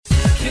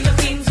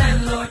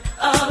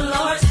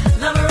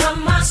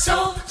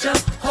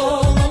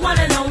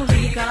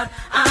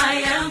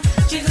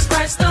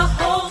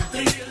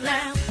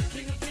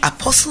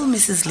Apostle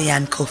Mrs.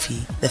 Leanne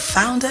Kofi, the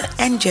founder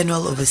and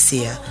general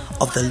overseer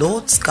of the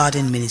Lord's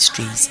Garden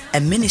Ministries,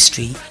 a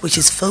ministry which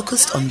is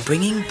focused on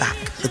bringing back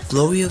the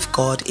glory of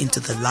God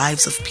into the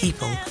lives of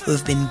people who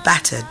have been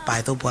battered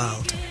by the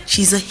world.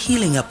 She's a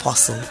healing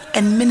apostle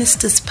and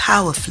ministers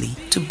powerfully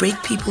to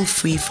break people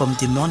free from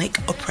demonic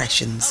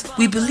oppressions.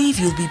 We believe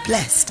you'll be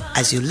blessed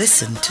as you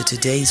listen to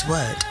today's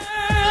word.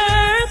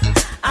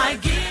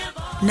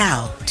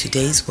 Now,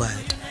 today's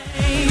word.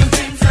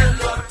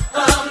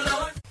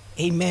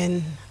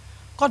 Amen.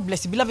 God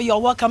bless you. Beloved, you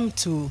are welcome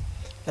to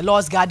the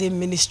Lord's Garden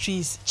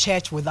Ministries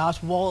Church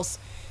Without Walls.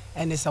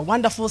 And it's a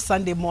wonderful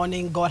Sunday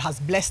morning. God has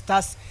blessed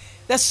us.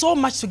 There's so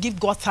much to give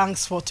God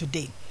thanks for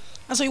today.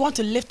 And so you want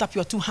to lift up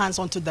your two hands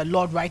unto the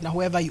Lord right now,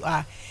 wherever you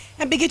are,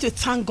 and begin to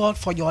thank God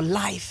for your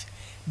life.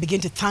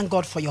 Begin to thank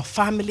God for your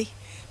family.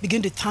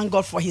 Begin to thank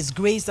God for His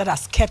grace that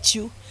has kept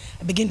you.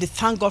 And begin to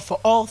thank God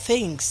for all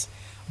things.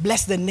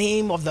 Bless the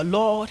name of the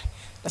Lord.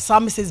 The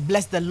psalmist says,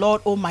 bless the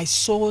Lord, O my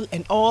soul,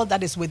 and all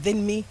that is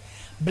within me.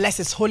 Bless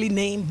His holy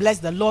name. Bless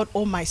the Lord,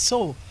 O my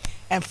soul,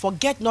 and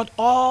forget not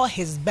all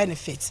His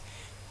benefits.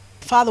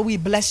 Father, we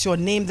bless your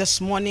name this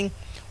morning.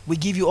 We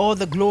give you all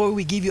the glory.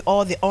 We give you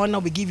all the honor.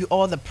 We give you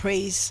all the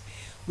praise.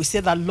 We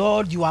say that,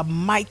 Lord, you are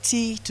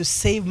mighty to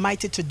save,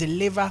 mighty to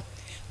deliver.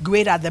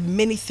 Great are the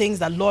many things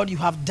that, Lord, you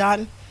have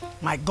done.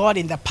 My God,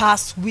 in the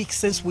past week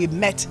since we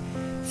met,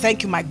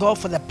 thank you, my God,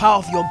 for the power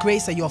of your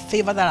grace and your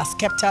favor that has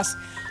kept us.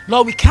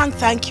 Lord, we can't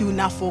thank you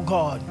enough, oh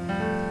God.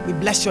 We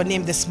bless your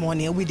name this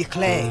morning and we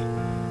declare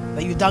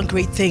that you've done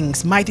great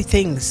things, mighty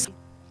things.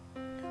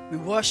 We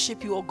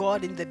worship you, oh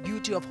God, in the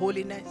beauty of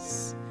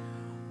holiness.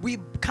 We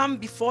come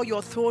before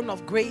your throne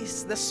of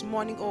grace this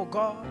morning, oh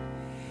God.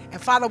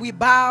 And Father, we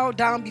bow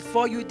down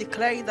before you,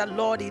 declaring that,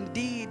 Lord,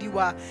 indeed you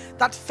are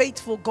that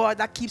faithful God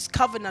that keeps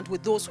covenant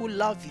with those who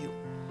love you.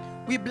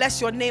 We bless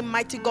your name,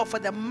 mighty God, for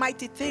the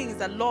mighty things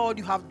that, Lord,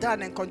 you have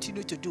done and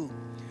continue to do.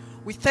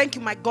 We thank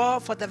you, my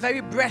God, for the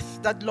very breath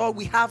that, Lord,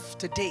 we have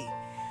today.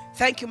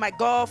 Thank you, my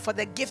God, for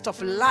the gift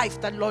of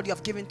life that, Lord, you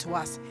have given to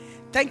us.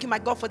 Thank you, my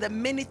God, for the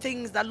many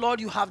things that,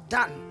 Lord, you have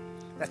done.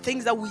 The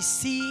things that we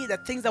see, the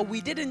things that we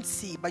didn't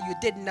see, but you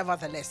did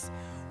nevertheless.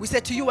 We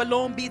say to you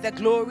alone be the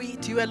glory,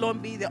 to you alone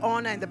be the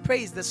honor and the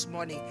praise this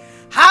morning.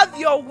 Have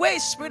your way,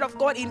 Spirit of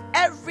God, in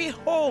every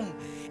home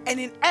and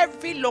in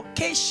every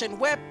location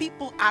where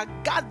people are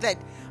gathered,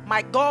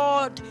 my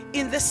God,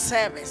 in this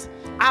service.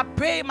 I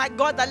pray, my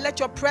God, that let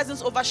your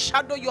presence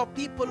overshadow your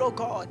people, oh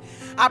God.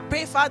 I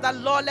pray, Father,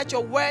 Lord, let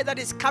your word that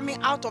is coming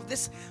out of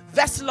this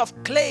vessel of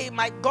clay,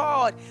 my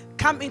God,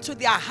 come into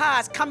their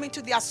hearts, come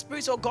into their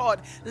spirits, oh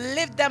God.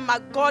 Lift them, my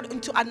God,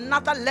 into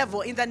another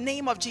level in the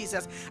name of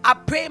Jesus. I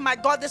pray, my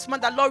God, this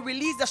month, that Lord,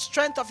 release the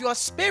strength of your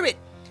spirit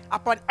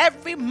upon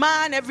every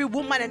man, every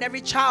woman, and every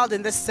child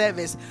in this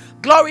service.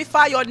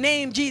 Glorify your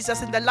name,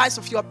 Jesus, in the lives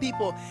of your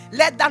people.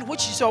 Let that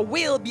which is your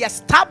will be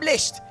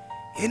established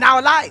in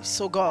our lives,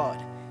 oh God.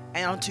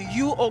 And unto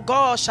you, O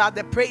God, shall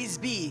the praise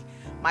be.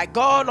 My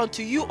God,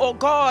 unto you, O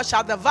God,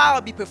 shall the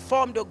vow be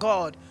performed, O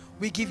God.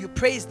 We give you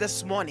praise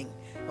this morning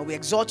and we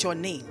exalt your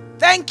name.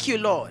 Thank you,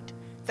 Lord.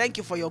 Thank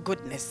you for your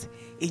goodness.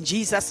 In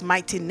Jesus'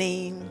 mighty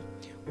name,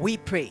 we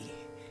pray.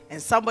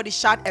 And somebody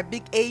shout a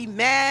big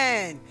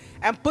amen.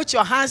 And put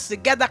your hands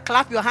together.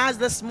 Clap your hands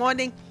this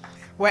morning.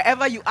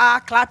 Wherever you are,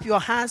 clap your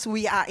hands.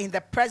 We are in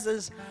the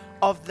presence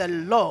of the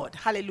Lord.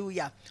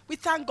 Hallelujah. We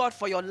thank God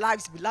for your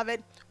lives,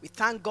 beloved. We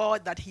thank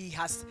God that He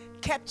has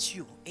kept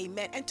you.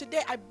 Amen. And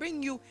today I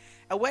bring you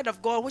a word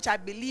of God, which I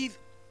believe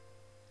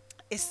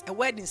is a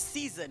word in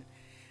season.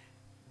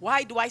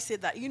 Why do I say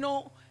that? You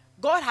know,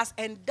 God has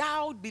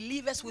endowed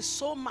believers with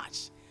so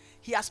much.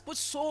 He has put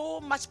so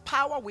much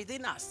power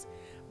within us.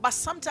 But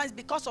sometimes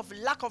because of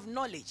lack of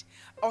knowledge,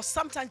 or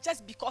sometimes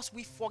just because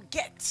we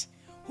forget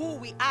who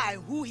we are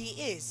and who He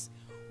is,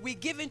 we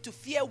give in to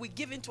fear, we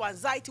give in to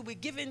anxiety, we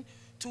give in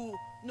to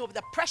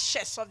the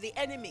pressures of the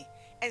enemy.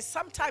 And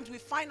sometimes we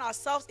find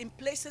ourselves in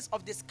places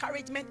of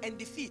discouragement and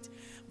defeat.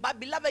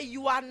 But beloved,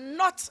 you are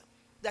not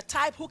the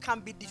type who can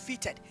be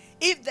defeated.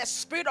 If the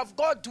Spirit of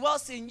God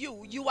dwells in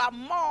you, you are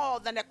more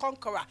than a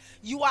conqueror.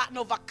 You are an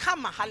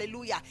overcomer.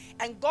 Hallelujah.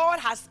 And God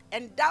has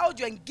endowed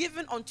you and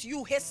given unto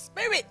you His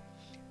Spirit.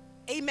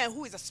 Amen.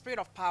 Who is a spirit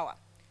of power.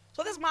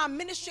 So this is my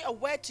ministry, a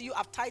word to you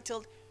I've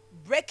titled,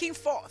 Breaking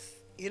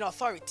Forth in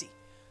Authority.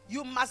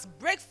 You must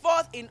break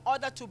forth in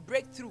order to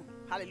break through.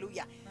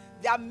 Hallelujah.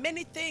 There are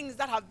many things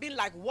that have been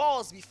like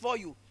walls before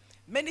you.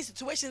 Many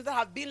situations that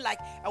have been like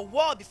a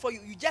wall before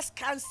you. You just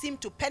can't seem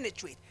to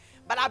penetrate.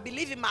 But I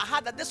believe in my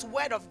heart that this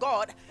word of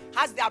God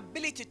has the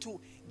ability to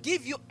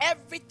give you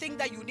everything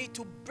that you need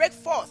to break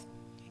forth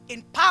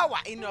in power,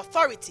 in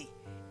authority,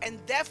 and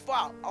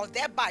therefore, or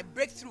thereby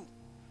break through.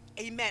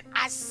 Amen.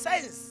 I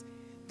sense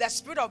the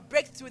spirit of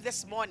breakthrough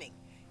this morning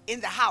in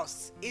the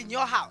house, in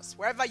your house,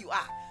 wherever you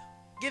are.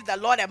 Give the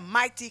Lord a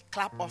mighty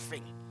clap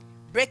offering.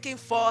 Breaking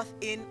forth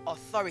in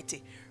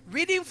authority.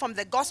 Reading from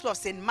the Gospel of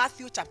St.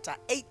 Matthew chapter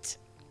 8,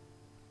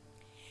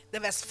 the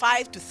verse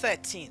 5 to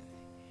 13.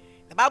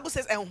 The Bible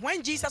says, and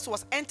when Jesus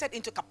was entered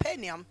into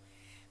Capernaum,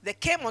 there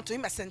came unto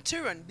him a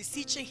centurion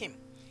beseeching him,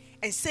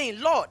 and saying,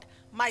 Lord,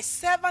 my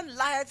servant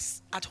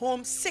lies at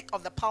home sick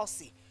of the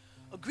palsy,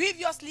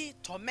 grievously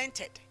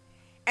tormented.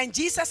 And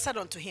Jesus said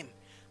unto him,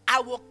 I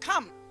will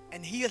come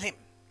and heal him.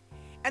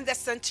 And the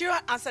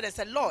centurion answered and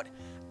said, Lord,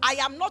 I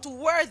am not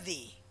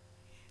worthy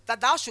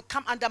that thou should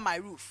come under my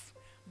roof,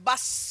 but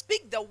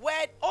speak the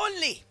word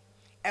only,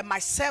 and my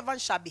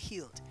servant shall be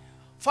healed.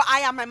 For I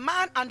am a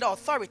man under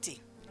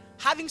authority,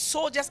 having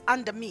soldiers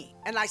under me.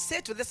 And I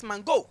say to this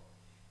man, go,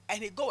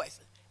 and he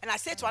goeth. And I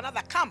say to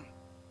another, come,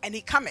 and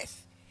he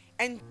cometh.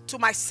 And to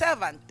my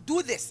servant,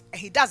 do this, and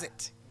he does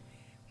it.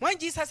 When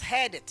Jesus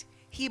heard it,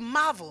 he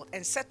marveled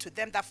and said to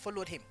them that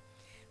followed him,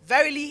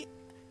 verily,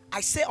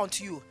 I say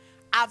unto you,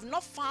 I have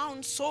not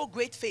found so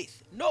great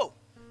faith, no,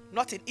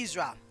 not in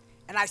Israel.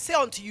 And I say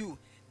unto you,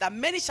 that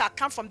many shall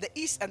come from the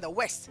east and the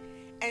west,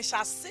 and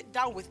shall sit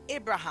down with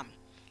Abraham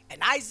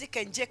and Isaac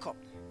and Jacob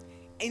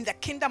in the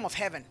kingdom of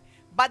heaven.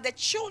 But the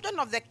children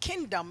of the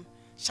kingdom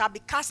shall be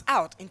cast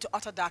out into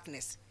utter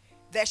darkness.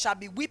 There shall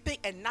be weeping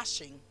and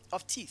gnashing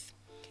of teeth.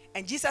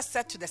 And Jesus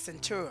said to the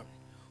centurion,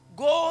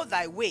 go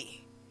thy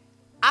way,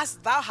 as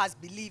thou hast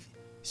believed,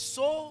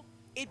 so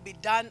it be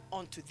done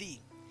unto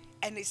thee.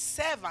 And his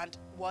servant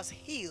was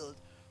healed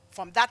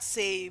from that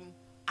same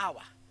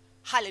hour.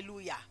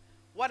 Hallelujah.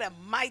 What a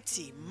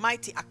mighty,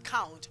 mighty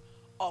account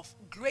of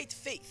great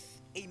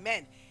faith.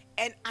 Amen.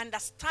 And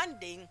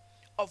understanding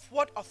of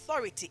what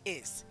authority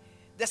is.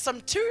 The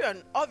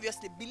centurion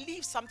obviously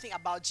believed something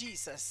about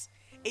Jesus.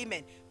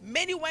 Amen.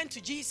 Many went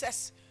to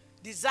Jesus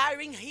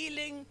desiring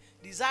healing,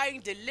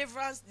 desiring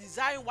deliverance,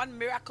 desiring one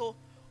miracle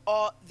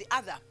or the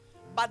other.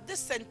 But this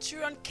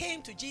centurion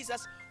came to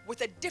Jesus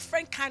with a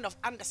different kind of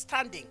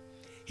understanding.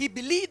 He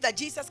believed that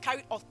Jesus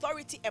carried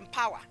authority and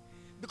power.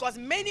 Because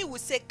many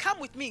would say, come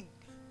with me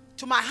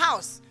to my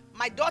house.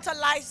 My daughter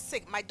lies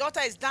sick. My daughter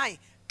is dying.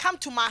 Come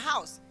to my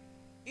house.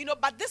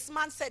 But this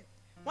man said,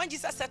 when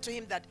Jesus said to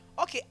him that,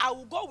 okay, I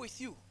will go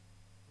with you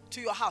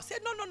to your house. He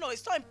said, no,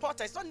 it's not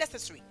important. It's not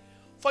necessary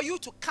for you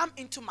to come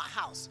into my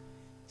house.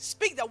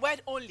 Speak the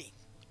word only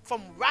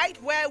from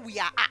right where we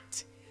are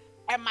at.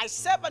 And my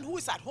servant who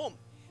is at home,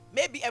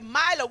 maybe a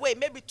mile away,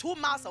 maybe 2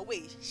 miles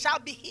away, shall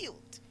be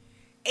healed.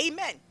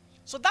 Amen.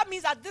 So that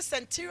means that this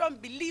centurion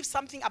believed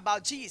something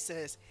about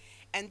Jesus.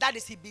 And that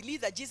is, he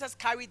believed that Jesus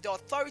carried the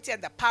authority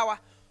and the power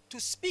to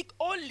speak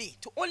only,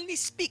 to only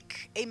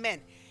speak.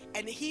 Amen.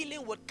 And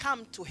healing would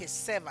come to his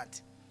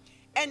servant.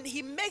 And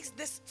he makes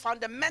this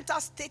fundamental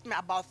statement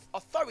about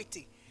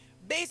authority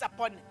based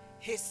upon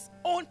his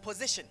own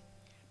position.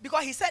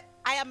 Because he said,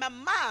 I am a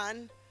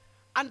man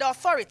under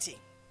authority.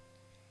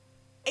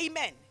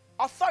 Amen.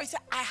 Authority,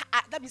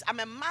 that means I'm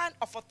a man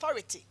of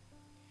authority.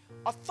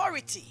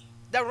 Authority,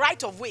 the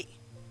right of way.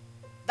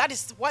 That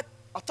is what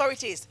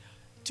authority is.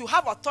 To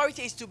have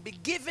authority is to be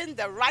given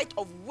the right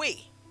of way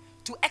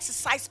to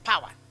exercise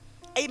power.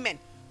 Amen.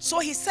 So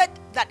he said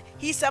that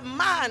he's a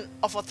man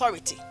of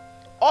authority,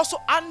 also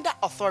under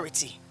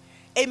authority.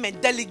 Amen.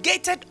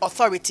 Delegated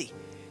authority.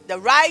 The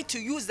right to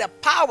use the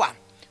power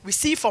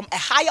received from a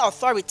higher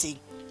authority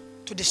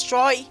to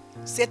destroy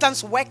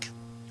Satan's work,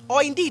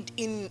 or indeed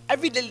in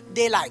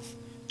everyday life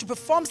to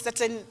perform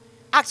certain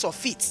acts or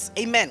feats.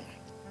 Amen.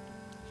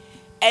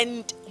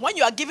 And when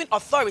you are given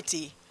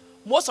authority,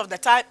 most of the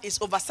time it's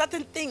over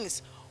certain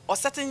things or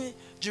certain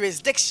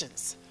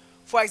jurisdictions.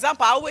 For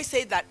example, I always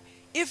say that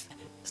if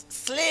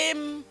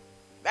slim,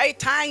 very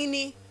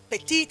tiny,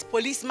 petite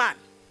policeman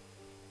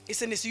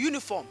is in his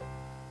uniform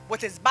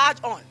with his badge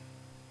on,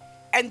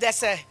 and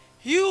there's a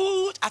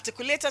huge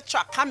articulated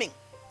truck coming,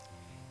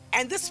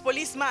 and this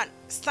policeman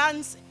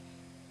stands,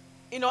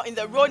 in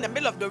the road, in the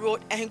middle of the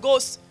road, and he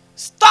goes,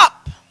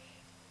 stop!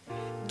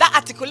 That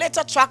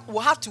articulated truck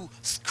will have to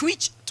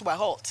screech to a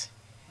halt.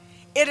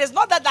 It is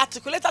not that the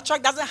articulated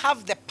truck doesn't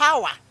have the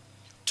power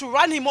to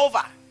run him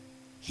over.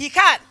 He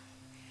can.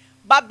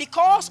 But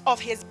because of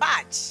his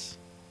badge,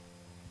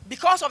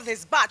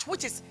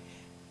 which is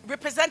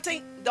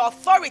representing the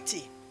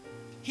authority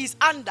he's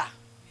under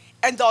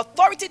and the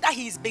authority that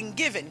he's been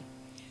given,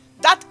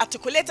 that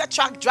articulated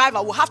truck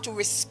driver will have to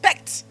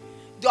respect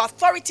the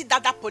authority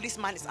that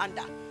policeman is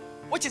under,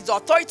 which is the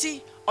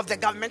authority of the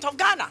government of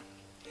Ghana.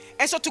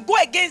 And so to go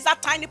against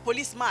that tiny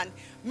policeman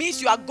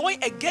means you are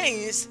going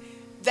against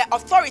the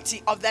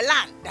authority of the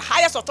land, the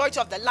highest authority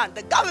of the land,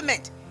 the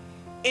government,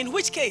 in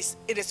which case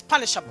it is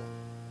punishable.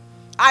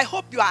 I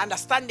hope you are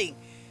understanding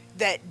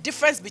the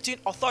difference between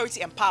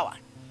authority and power.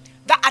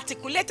 The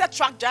articulated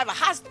truck driver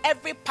has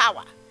every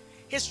power.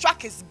 His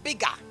truck is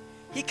bigger.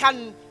 He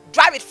can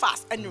drive it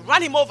fast and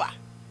run him over.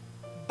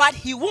 But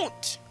he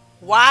won't.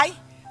 Why?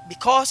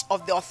 Because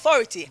of the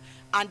authority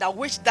under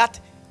which that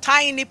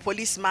tiny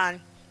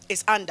policeman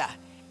is under.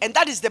 And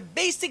that is the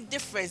basic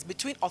difference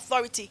between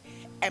authority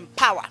and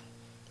power.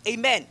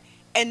 Amen.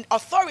 And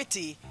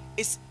authority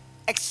is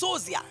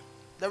exousia,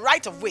 the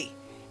right of way.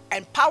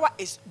 And power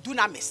is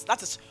dunamis,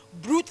 that is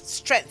brute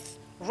strength,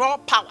 raw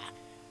power.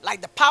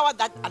 Like the power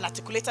that an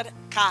articulated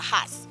car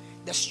has.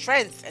 The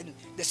strength and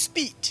the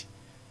speed.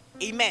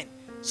 Amen.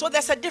 So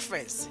there's a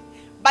difference.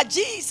 But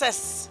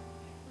Jesus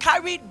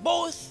carried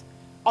both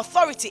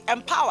authority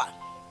and power.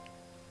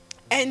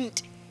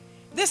 And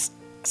this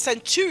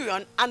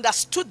centurion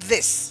understood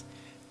this.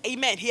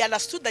 Amen. He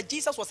understood that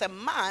Jesus was a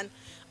man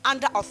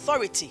under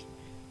authority,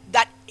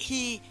 that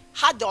he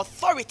had the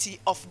authority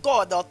of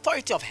God, the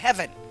authority of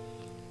heaven.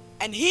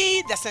 And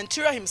he, the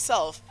centurion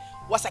himself,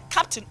 was a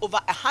captain over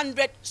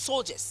 100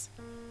 soldiers.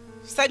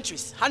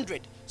 Centuries,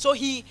 100. So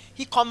he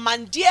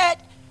commandeered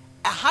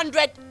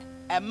 100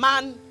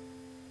 man,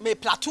 a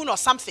platoon or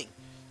something.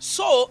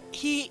 So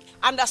he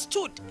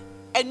understood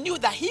and knew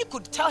that he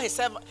could tell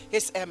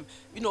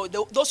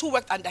those who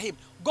worked under him,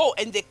 go,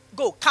 and they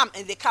go, come,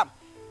 and they come.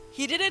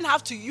 He didn't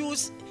have to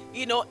use,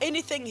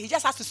 anything. He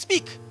just has to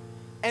speak,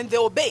 and they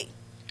obey.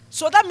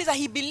 So that means that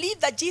he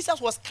believed that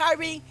Jesus was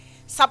carrying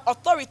some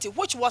authority,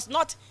 which was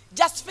not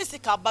just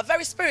physical, but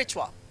very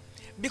spiritual.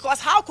 Because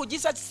how could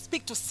Jesus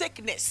speak to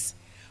sickness,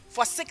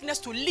 for sickness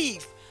to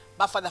leave,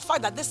 but for the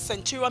fact that this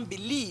centurion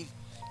believed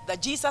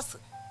that Jesus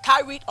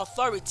carried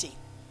authority,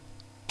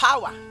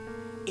 power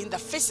in the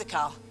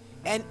physical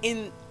and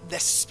in the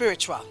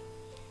spiritual.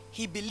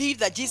 He believed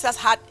that Jesus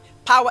had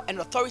power and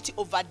authority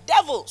over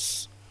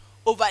devils,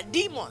 over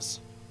demons,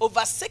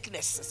 over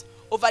sicknesses,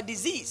 over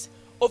disease,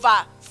 over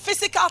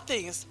physical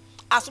things,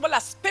 as well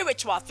as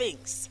spiritual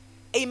things.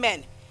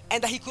 Amen.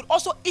 And that he could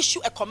also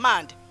issue a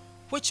command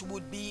which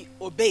would be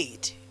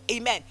obeyed.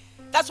 Amen.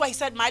 That's why he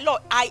said, my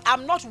Lord, I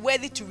am not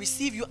worthy to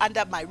receive you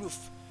under my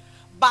roof,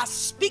 but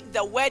speak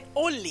the word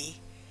only,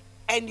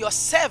 and your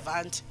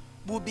servant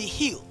will be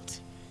healed.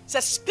 He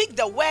says, speak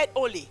the word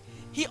only.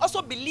 He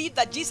also believed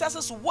that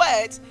Jesus'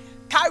 words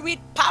carried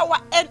power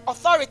and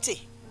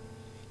authority.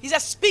 He said,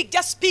 speak,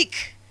 just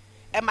speak,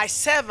 and my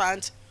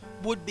servant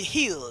would be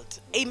healed.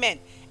 Amen.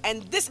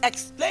 And this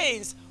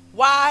explains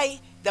why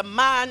the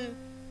man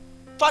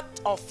thought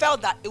or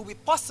felt that it would be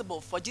possible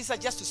for Jesus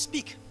just to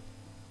speak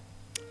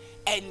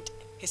and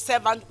his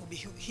servant would be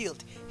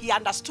healed. He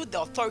understood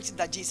the authority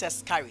that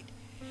Jesus carried.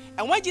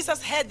 And when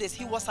Jesus heard this,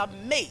 he was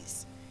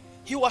amazed.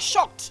 He was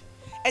shocked.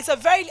 And said,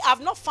 verily, I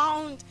have not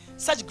found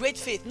such great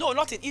faith. No,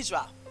 not in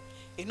Israel.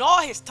 In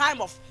all his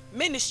time of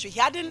ministry, he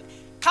hadn't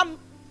come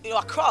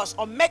across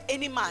or met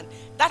any man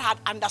that had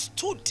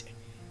understood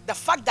the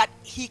fact that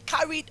he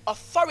carried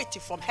authority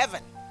from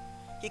heaven.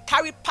 He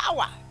carried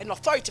power and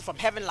authority from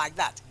heaven like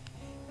that.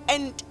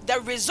 And the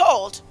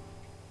result,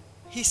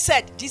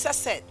 Jesus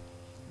said,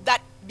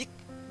 that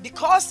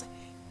because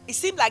it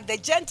seemed like the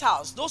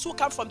Gentiles, those who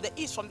come from the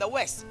east, from the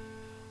west,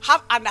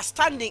 have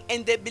understanding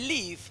and they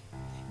believe,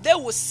 they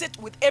will sit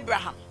with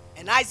Abraham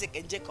and Isaac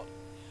and Jacob.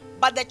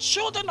 But the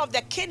children of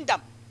the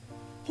kingdom,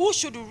 who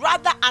should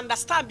rather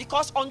understand,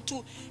 because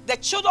unto the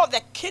children of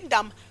the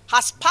kingdom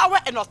has power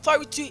and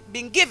authority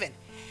been given.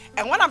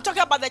 And when I'm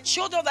talking about the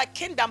children of the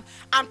kingdom,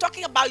 I'm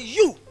talking about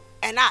you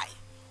and I.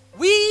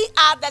 We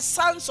are the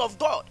sons of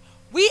God.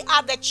 We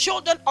are the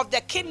children of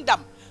the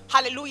kingdom.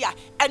 Hallelujah.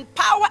 And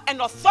power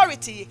and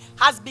authority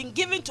has been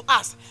given to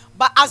us.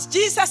 But as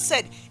Jesus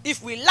said,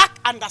 if we lack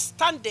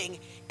understanding,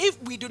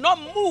 if we do not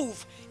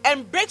move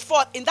and break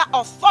forth in that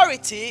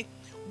authority,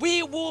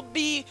 we will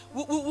be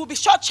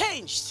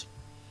shortchanged.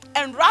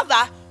 And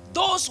rather,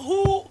 those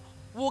who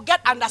will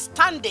get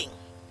understanding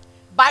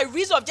by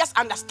reason of just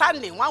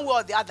understanding one way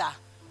or the other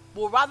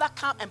will rather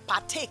come and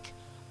partake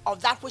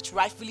of that which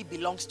rightfully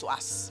belongs to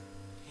us.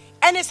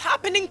 And it's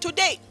happening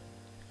today.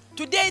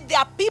 Today there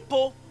are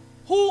people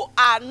who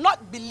are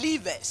not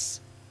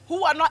believers,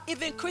 who are not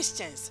even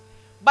Christians,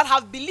 but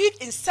have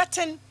believed in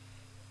certain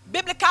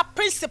biblical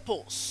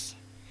principles,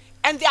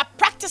 and they are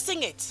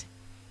practicing it,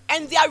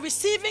 and they are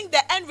receiving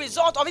the end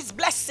result of its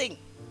blessing.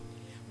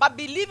 But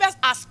believers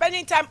are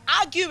spending time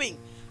arguing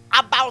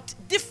about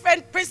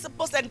different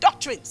principles and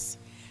doctrines.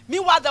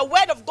 Meanwhile, the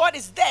word of God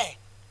is there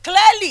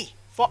clearly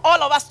for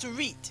all of us to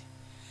read.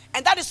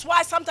 And that is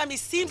why sometimes it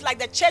seems like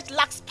the church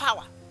lacks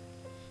power.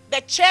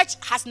 The church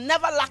has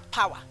never lacked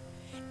power.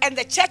 And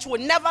the church will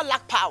never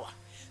lack power.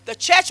 The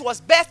church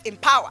was birthed in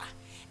power.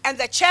 And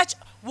the church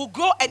will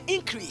grow and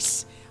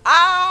increase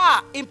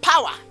in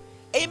power.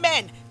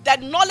 Amen. The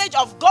knowledge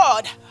of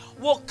God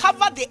will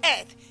cover the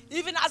earth,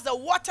 even as the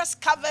waters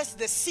covers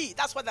the sea.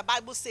 That's what the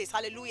Bible says.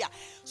 Hallelujah.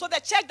 So the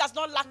church does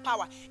not lack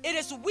power. It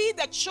is we,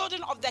 the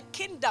children of the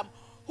kingdom,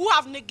 who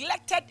have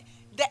neglected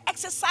the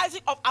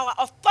exercising of our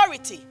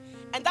authority.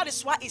 And that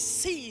is why it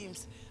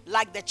seems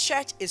like the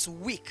church is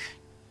weak.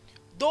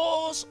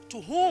 Those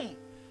to whom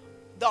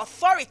the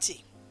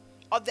authority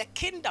of the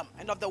kingdom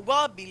and of the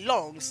world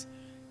belongs,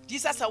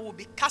 Jesus said, will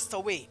be cast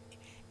away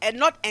and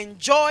not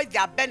enjoy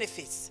their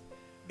benefits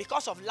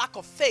because of lack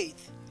of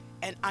faith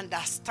and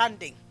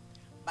understanding.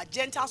 But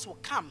Gentiles will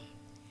come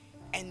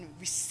and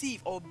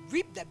receive or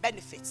reap the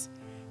benefits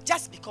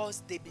just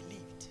because they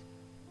believed.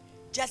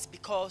 Just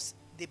because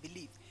they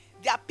believed.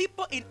 There are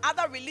people in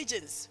other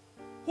religions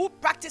who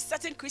practice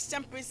certain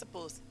Christian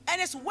principles,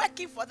 and it's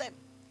working for them.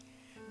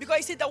 Because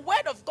you see, the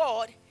word of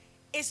God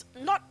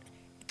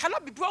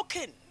cannot be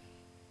broken.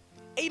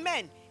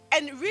 Amen.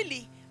 And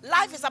really,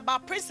 life is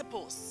about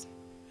principles.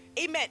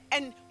 Amen.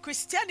 And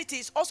Christianity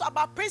is also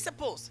about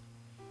principles.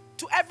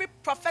 To every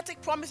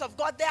prophetic promise of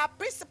God, there are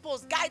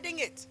principles guiding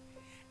it.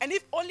 And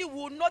if only we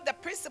will know the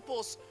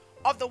principles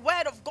of the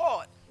word of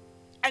God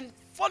and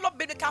follow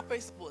biblical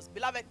principles,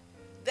 beloved,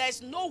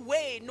 there's no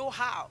way, no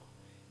how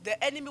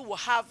the enemy will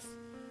have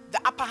the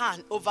upper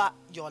hand over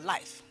your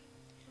life.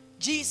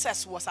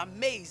 Jesus was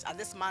amazed at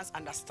this man's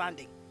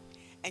understanding.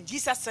 And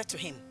Jesus said to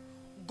him,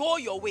 go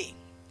your way.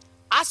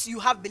 As you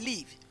have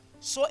believed,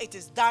 so it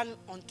is done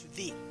unto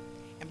thee.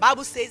 And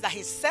Bible says that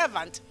his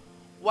servant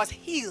was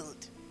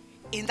healed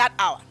in that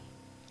hour.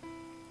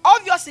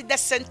 Obviously, the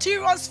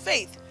centurion's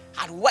faith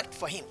had worked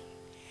for him.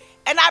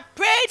 And I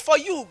prayed for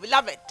you,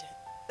 beloved,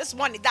 this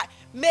morning, that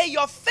may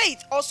your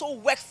faith also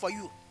work for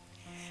you.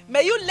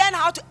 May you learn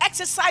how to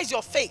exercise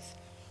your faith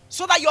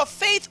so that your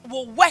faith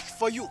will work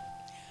for you.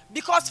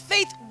 Because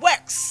faith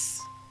works.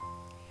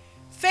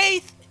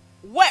 Faith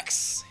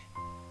works.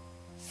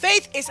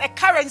 Faith is a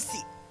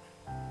currency.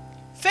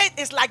 Faith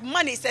is like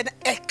money. It's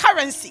a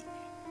currency.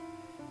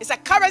 It's a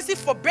currency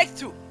for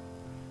breakthrough,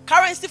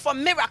 currency for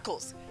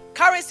miracles,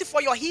 currency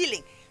for your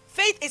healing.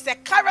 Faith is a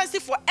currency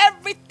for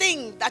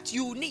everything that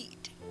you need.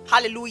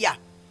 Hallelujah.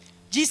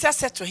 Jesus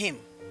said to him,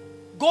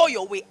 go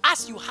your way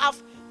as you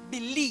have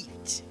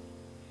believed.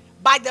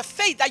 By the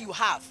faith that you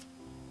have,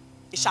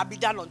 it shall be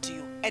done unto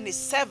you. And his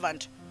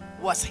servant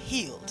was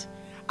healed.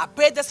 I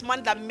pray this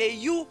morning that may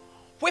you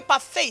whip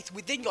up faith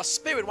within your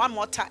spirit one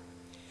more time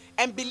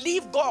and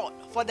believe God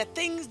for the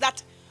things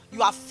that you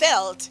have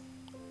felt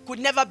could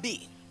never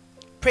be.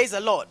 Praise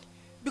the Lord.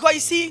 Because you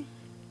see,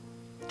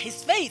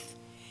 his faith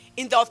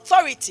in the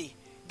authority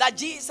that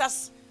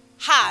Jesus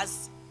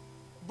has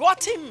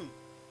brought him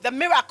the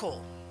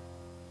miracle,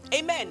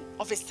 amen,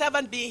 of his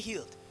servant being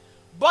healed.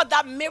 Brought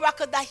that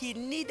miracle that he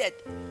needed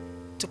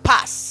to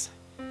pass.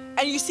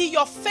 And you see,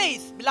 your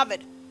faith,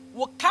 beloved,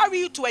 will carry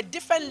you to a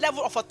different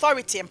level of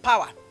authority and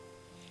power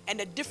and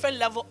a different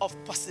level of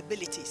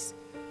possibilities.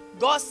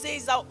 God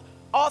says that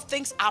all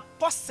things are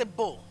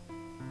possible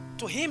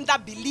to him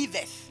that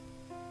believeth.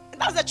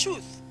 And that's the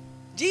truth.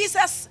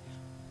 Jesus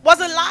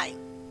wasn't lying.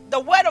 The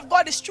word of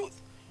God is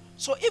truth.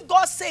 So if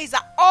God says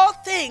that all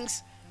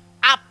things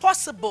are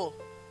possible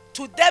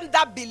to them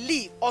that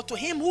believe, or to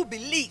him who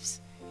believes,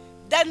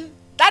 then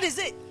that is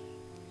it.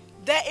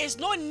 There is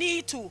no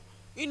need to,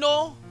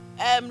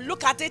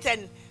 look at it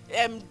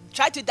and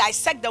try to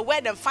dissect the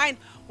word and find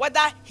whether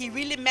he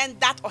really meant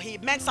that or he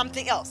meant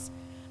something else.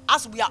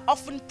 As we are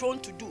often prone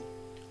to do.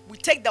 We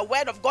take the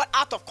word of God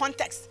out of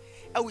context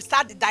and we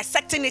start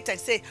dissecting it and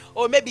say,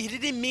 oh, maybe he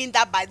didn't mean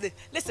that by the...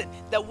 Listen,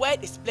 the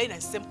word is plain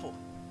and simple.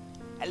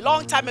 A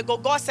long time ago,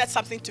 God said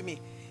something to me.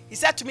 He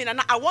said to me,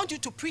 Nana, I want you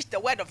to preach the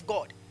word of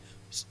God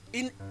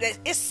in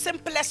its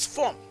simplest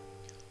form,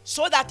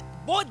 so that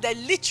both the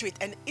literate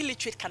and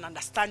illiterate can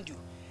understand you.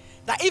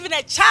 That even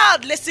a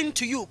child listening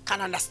to you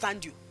can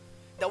understand you.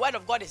 The word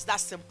of God is that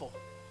simple.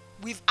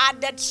 We've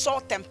added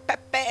salt and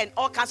pepper and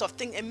all kinds of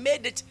things and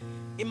made it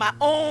in my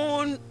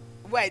own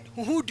word,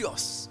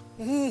 hudios,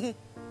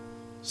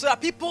 so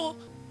that people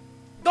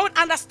don't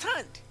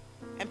understand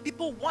and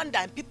people wonder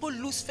and people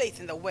lose faith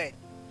in the word.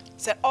 He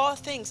said all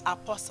things are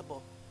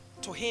possible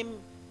to him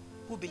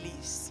who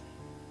believes.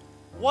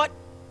 What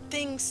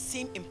things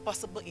seem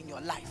impossible in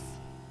your life?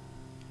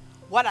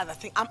 What are the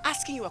things? I'm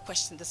asking you a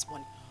question this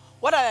morning.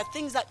 What are the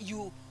things that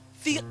you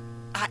feel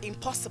are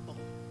impossible?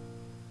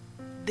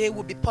 They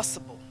will be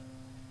possible.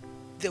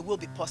 They will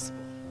be possible.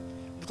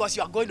 Because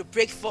you are going to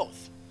break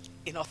forth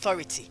in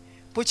authority.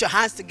 Put your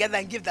hands together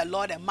and give the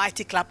Lord a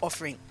mighty clap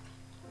offering.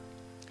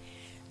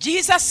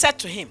 Jesus said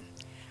to him,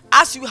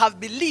 as you have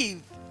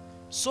believed,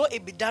 so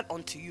it be done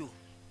unto you.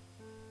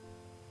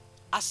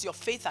 As your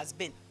faith has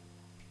been,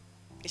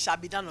 it shall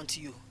be done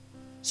unto you.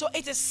 So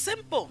it is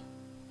simple.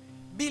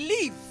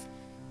 Believe.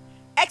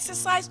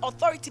 Exercise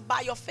authority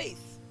by your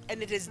faith,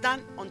 and it is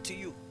done unto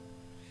you.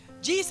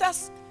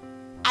 Jesus,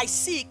 I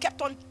see,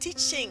 kept on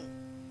teaching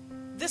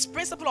this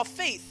principle of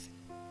faith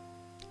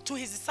to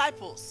his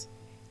disciples.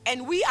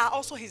 And we are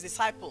also his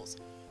disciples.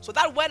 So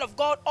that word of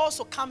God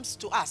also comes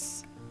to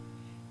us.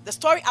 The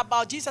story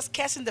about Jesus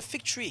cursing the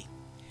fig tree,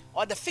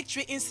 or the fig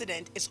tree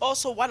incident, is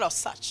also one of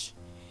such.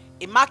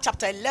 In Mark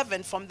chapter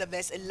 11, from the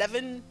verse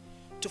 11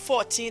 to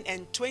 14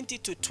 and 20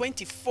 to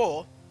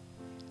 24,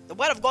 the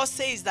word of God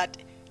says that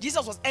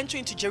Jesus was entering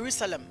into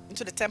Jerusalem,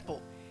 into the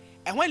temple.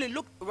 And when he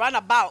looked round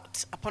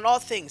about upon all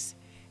things,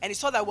 and he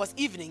saw that it was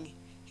evening,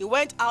 he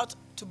went out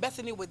to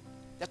Bethany with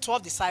the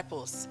 12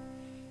 disciples.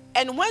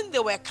 And when they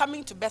were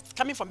coming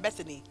from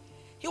Bethany,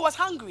 he was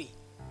hungry.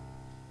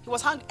 He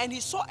was hungry, and he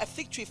saw a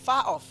fig tree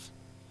far off.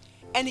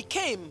 And he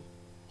came,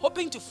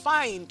 hoping to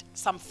find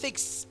some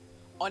figs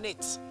on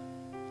it.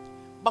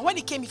 But when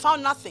he came, he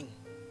found nothing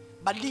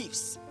but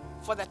leaves,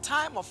 for the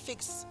time of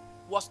figs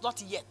was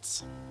not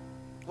yet.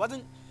 It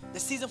wasn't the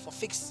season for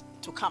figs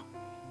to come.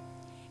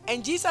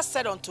 And Jesus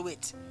said unto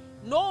it,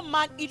 no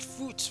man eat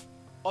fruit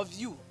of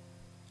you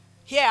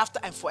hereafter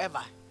and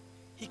forever.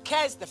 He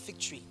cursed the fig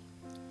tree.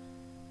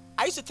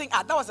 I used to think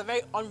that was a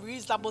very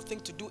unreasonable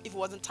thing to do if it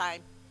wasn't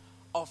time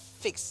of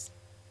figs.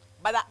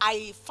 But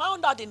I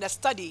found out in the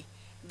study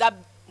that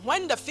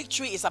when the fig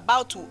tree is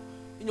about to,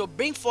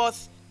 bring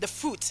forth the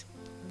fruit,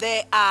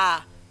 there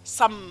are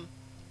some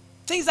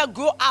things that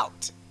grow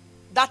out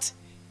that,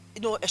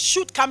 a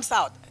shoot comes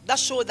out that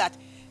show that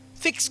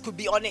figs could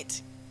be on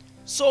it.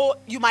 So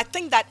you might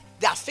think that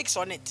they are figs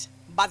on it,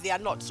 but they are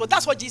not. So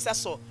that's what Jesus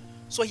saw.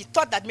 So he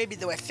thought that maybe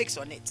they were figs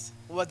on it.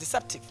 It was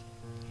deceptive.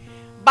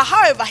 But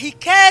however, he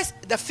cursed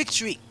the fig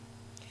tree.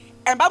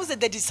 And the Bible said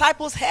the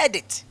disciples heard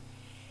it.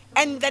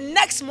 And the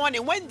next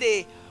morning, when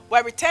they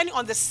were returning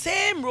on the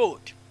same road,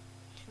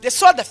 they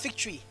saw the fig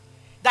tree,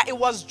 that it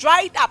was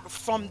dried up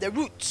from the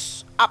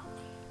roots up.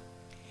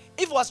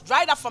 If it was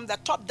dried up from the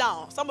top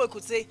down, somebody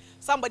could say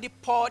somebody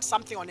poured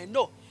something on it.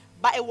 No,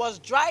 but it was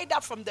dried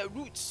up from the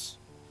roots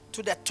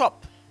to the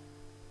top.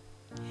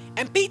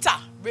 And Peter,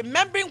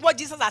 remembering what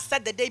Jesus had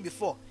said the day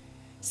before,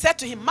 said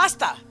to him,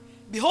 Master,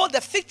 behold,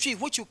 the fig tree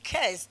which you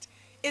cursed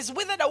is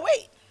withered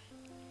away.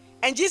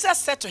 And Jesus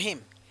said to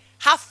him,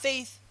 have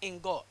faith in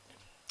God.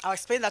 I'll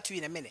explain that to you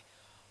in a minute.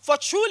 For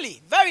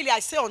truly, verily I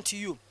say unto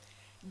you,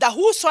 that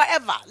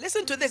whosoever,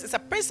 listen to this, it's a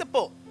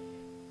principle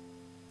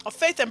of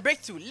faith and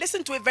breakthrough.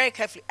 Listen to it very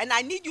carefully. And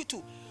I need you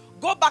to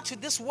go back to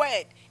this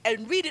word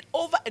and read it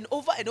over and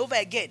over and over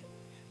again.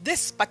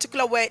 This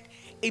particular word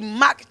in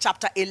Mark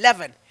chapter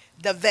 11,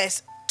 the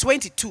verse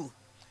 22,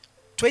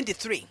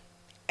 23,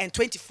 and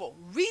 24.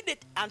 Read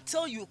it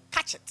until you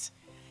catch it.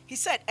 He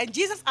said, and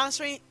Jesus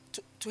answering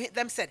to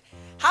them said,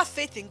 have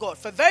faith in God.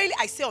 For verily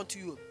I say unto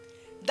you,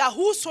 that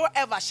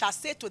whosoever shall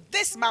say to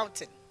this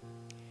mountain,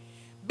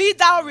 be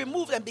thou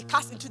removed and be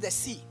cast into the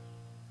sea,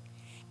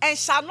 and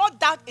shall not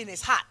doubt in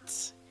his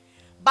heart,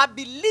 but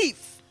believe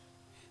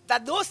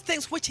that those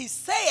things which he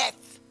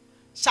saith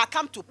shall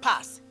come to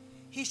pass,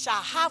 he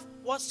shall have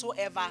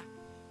whatsoever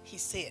he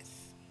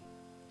saith.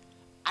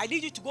 I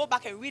need you to go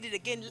back and read it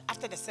again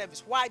after the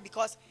service. Why?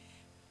 Because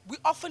we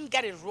often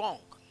get it wrong.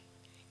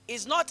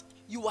 It's not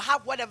you will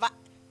have whatever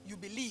you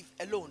believe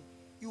alone.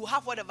 You will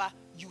have whatever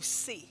you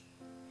say.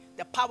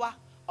 The power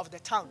of the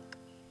tongue.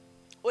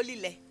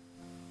 Olile.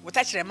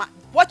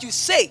 What you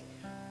say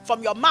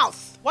from your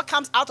mouth, what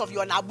comes out of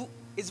your nabu,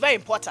 is very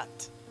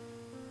important.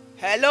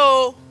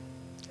 Hello?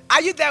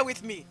 Are you there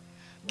with me?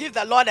 Give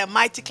the Lord a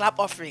mighty clap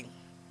offering.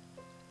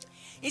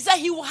 He said,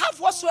 he will have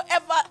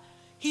whatsoever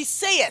he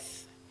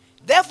saith.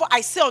 Therefore I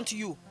say unto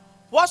you,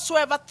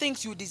 whatsoever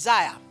things you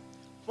desire,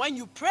 when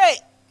you pray,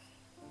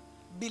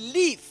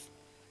 believe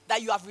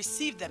that you have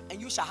received them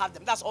and you shall have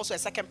them. That's also a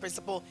second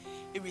principle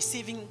in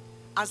receiving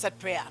answered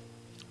prayer.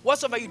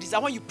 Whatsoever you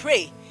desire, when you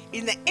pray,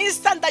 in the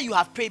instant that you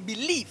have prayed,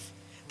 believe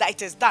that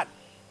it is done.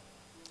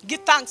 Give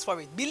thanks for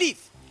it.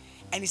 Believe.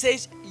 And he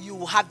says, you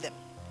will have them.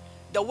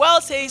 The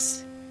world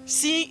says,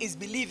 seeing is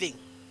believing.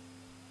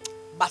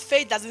 But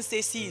faith doesn't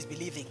say see is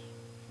believing.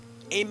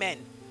 Amen.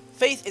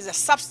 Faith is a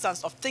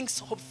substance of things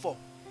hoped for,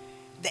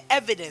 the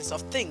evidence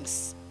of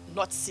things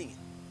not seen.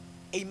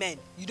 Amen.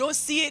 You don't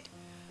see it,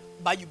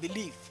 but you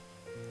believe.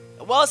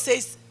 The world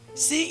says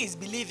see is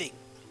believing.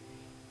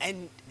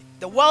 And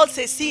the world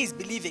says see is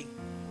believing.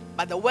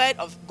 But the word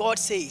of God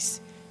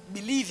says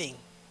believing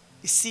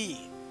is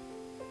seeing.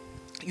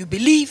 You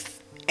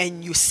believe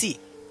and you see.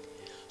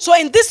 So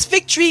in this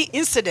fig tree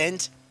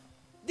incident,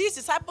 these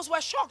disciples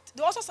were shocked.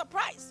 They were also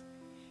surprised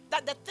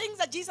that the things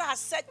that Jesus had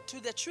said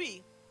to the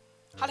tree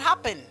had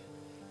happened.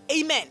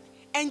 Amen.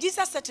 And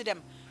Jesus said to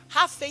them,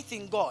 have faith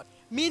in God.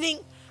 Meaning,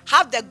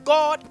 have the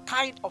God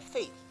kind of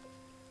faith.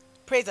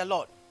 Praise the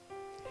Lord.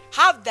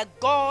 Have the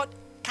God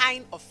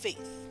kind of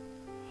faith.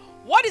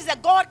 What is the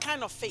God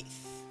kind of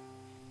faith?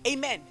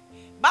 Amen.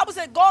 Bible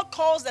says God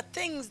calls the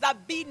things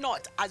that be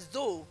not as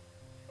though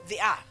they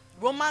are.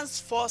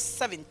 Romans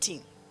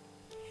 4:17.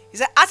 He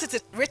said, as it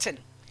is written,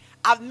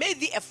 I've made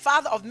thee a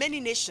father of many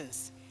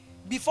nations,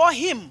 before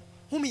him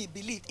whom he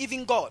believed,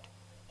 even God,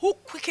 who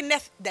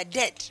quickeneth the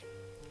dead,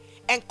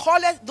 and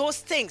calleth those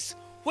things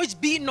which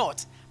be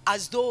not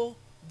as though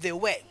they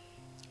were.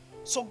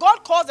 So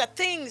God calls the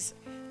things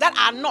that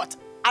are not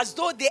as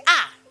though they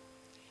are,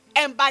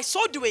 and by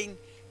so doing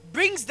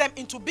brings them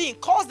into being,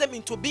 calls them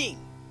into being.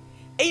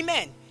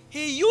 Amen.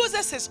 He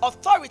uses his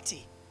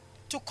authority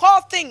to call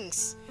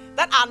things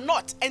that are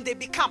not and they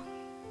become.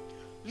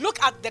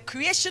 Look at the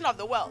creation of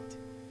the world.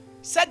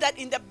 Said that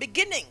in the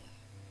beginning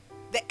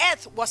the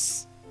earth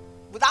was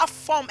without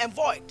form and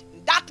void.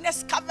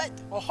 Darkness covered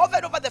or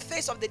hovered over the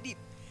face of the deep.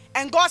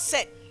 And God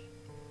said,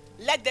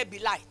 let there be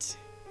light.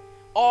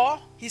 Or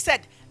he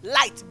said,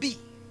 light be.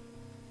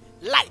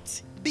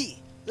 Light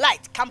be.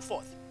 Light come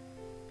forth.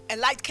 And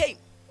light came.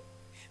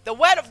 The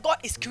word of God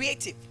is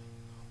creative.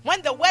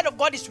 When the word of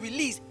God is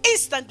released,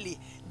 instantly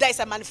there is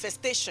a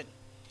manifestation.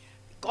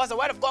 Because the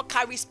word of God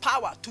carries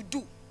power to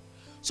do.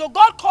 So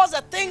God calls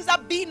the things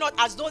that be not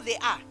as though they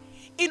are,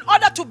 in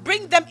order to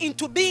bring them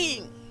into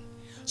being.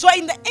 So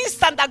in the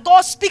instant that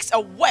God speaks a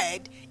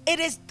word, it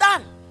is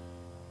done.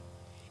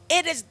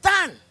 It is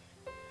done.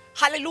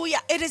 Hallelujah.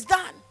 It is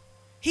done.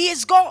 He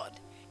is God.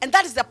 And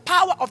that is the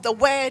power of the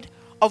word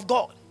of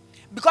God.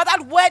 Because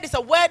that word is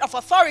a word of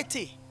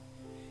authority.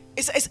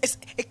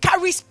 It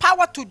carries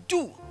power to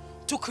do,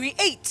 to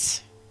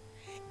create.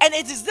 And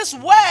it is this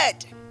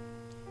word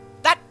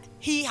that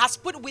he has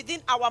put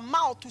within our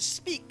mouth to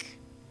speak.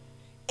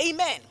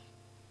 Amen.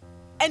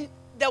 And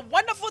the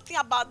wonderful thing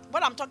about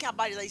what I'm talking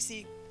about is that, you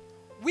see,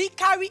 we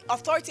carry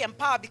authority and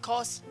power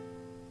because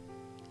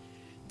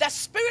the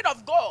Spirit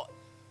of God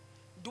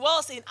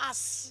dwells in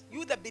us,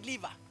 you the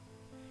believer.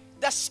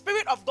 The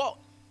Spirit of God.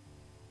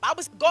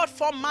 Bible says God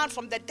formed man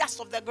from the dust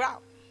of the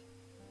ground.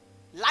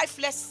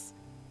 Lifeless,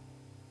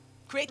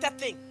 created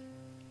thing.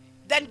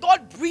 Then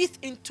God breathed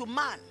into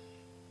man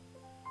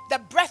the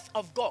breath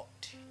of God.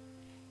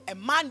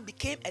 And man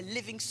became a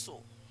living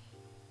soul.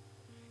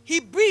 He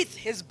breathed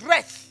his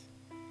breath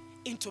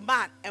into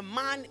man, and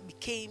man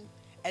became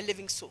a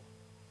living soul.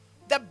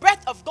 The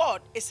breath of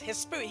God is his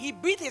spirit. He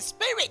breathed his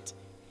spirit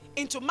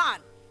into man,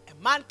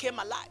 and man came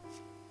alive.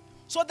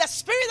 So the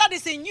spirit that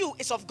is in you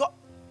is of God.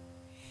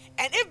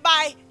 And if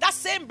by that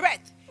same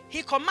breath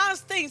he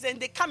commands things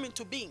and they come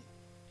into being,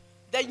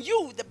 then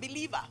you, the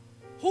believer,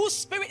 whose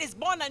spirit is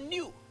born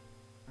anew,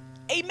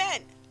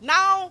 amen,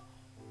 now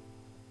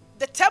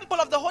the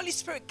temple of the Holy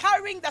Spirit,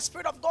 carrying the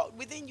Spirit of God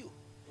within you.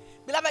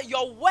 Beloved,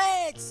 your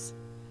words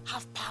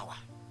have power.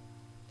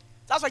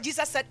 That's why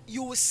Jesus said,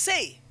 you will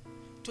say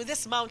to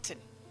this mountain,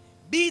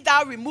 be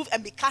thou removed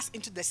and be cast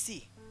into the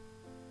sea.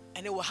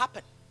 And it will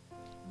happen.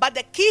 But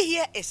the key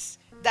here is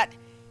that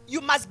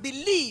you must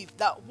believe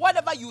that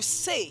whatever you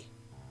say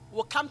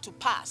will come to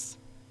pass,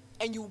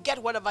 and you will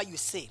get whatever you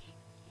say.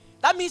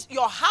 That means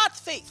your heart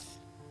faith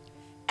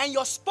and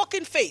your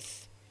spoken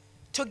faith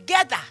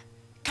together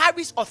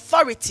carries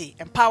authority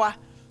and power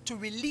to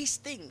release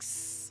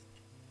things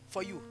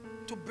for you,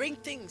 to bring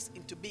things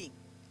into being.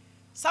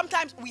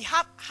 Sometimes we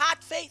have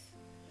heart faith,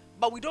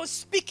 but we don't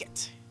speak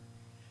it.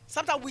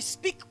 Sometimes we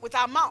speak with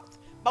our mouth,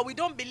 but we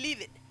don't believe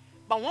it.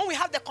 But when we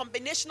have the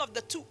combination of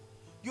the two,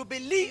 you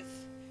believe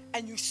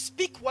and you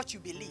speak what you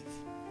believe.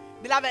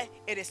 Beloved,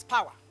 it is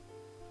power.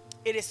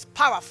 It is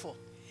powerful.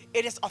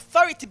 It is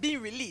authority being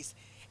released,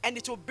 and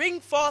it will bring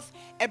forth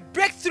a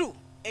breakthrough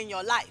in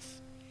your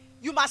life.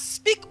 You must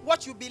speak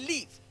what you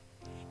believe.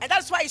 And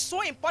that's why it's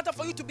so important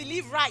for you to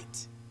believe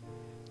right.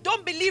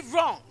 Don't believe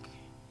wrong.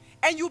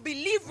 And you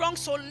believe wrong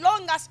so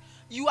long as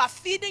you are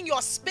feeding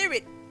your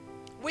spirit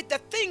with the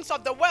things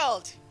of the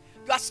world.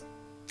 You are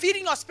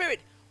feeding your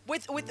spirit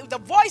with the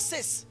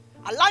voices,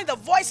 allowing the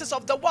voices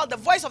of the world, the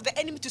voice of the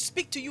enemy to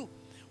speak to you.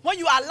 When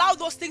you allow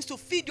those things to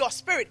feed your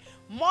spirit,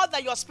 more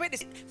than your spirit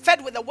is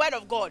fed with the word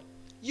of God,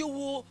 you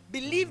will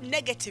believe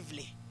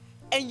negatively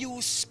and you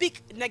will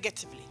speak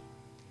negatively.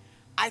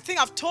 I think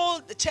I've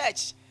told the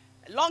church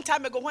a long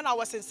time ago when I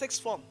was in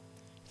sixth form.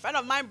 A friend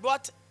of mine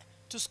brought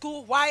to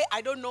school, why,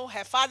 I don't know,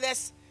 her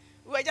father's,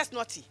 we were just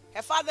naughty.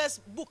 Her father's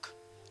book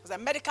was a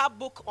medical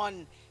book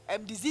on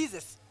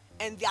diseases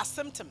and their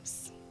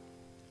symptoms.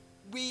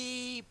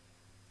 We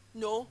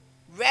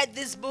read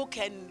this book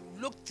and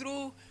looked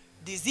through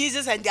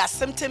diseases and their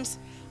symptoms.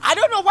 I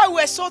don't know why we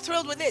were so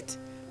thrilled with it,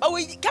 but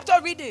we kept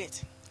on reading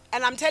it.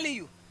 And I'm telling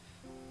you,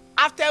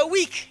 after a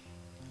week,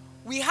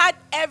 we had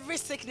every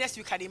sickness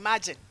you can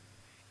imagine,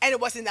 and it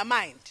was in the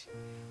mind.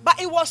 But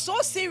it was so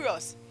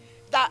serious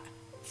that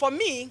for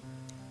me,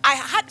 I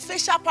had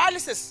facial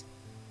paralysis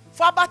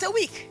for about a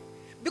week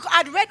because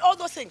I'd read all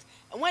those things.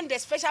 And when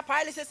there's facial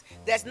paralysis,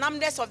 there's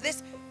numbness of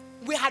this.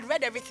 We had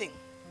read everything.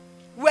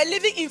 We were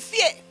living in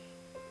fear.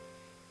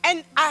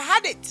 And I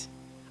had it.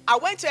 I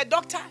went to a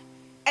doctor,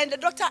 and the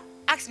doctor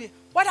asked me,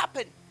 what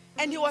happened?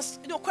 And he was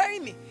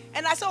querying me.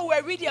 And I said,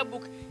 we're reading a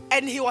book.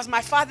 And he was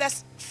my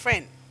father's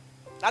friend,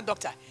 that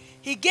doctor.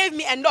 He gave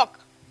me a knock.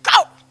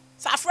 Cow!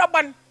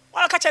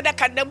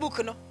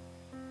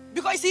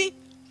 Because you see,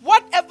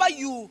 whatever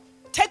you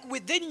take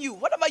within you,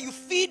 whatever you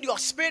feed your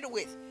spirit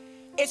with,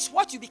 it's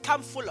what you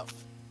become full of.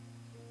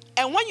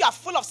 And when you are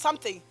full of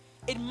something,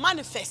 it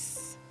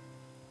manifests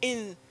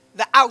in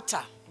the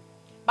outer.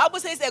 Bible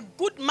says a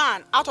good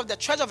man out of the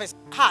treasure of his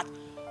heart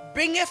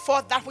bringeth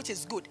forth that which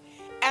is good.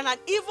 And an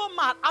evil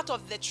man out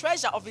of the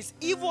treasure of his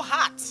evil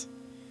heart,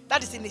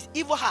 that is in his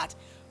evil heart,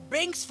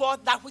 brings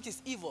forth that which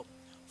is evil.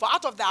 For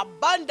out of the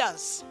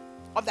abundance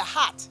of the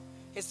heart,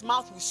 his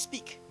mouth will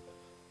speak.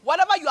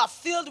 Whatever you are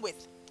filled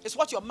with is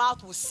what your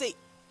mouth will say.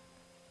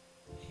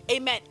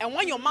 Amen. And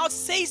when your mouth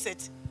says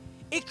it,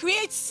 it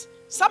creates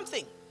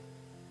something.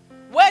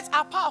 Words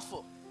are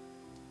powerful.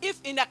 If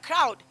in a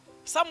crowd,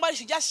 somebody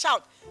should just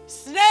shout,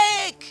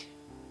 snake.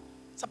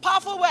 It's a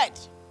powerful word.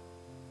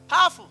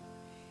 Powerful.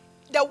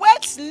 The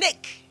word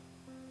snake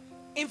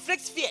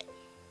inflicts fear.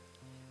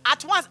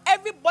 At once,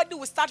 everybody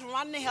will start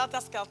running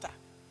helter-skelter.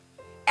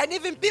 And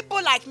even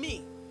people like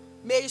me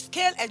may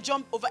scale and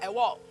jump over a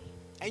wall.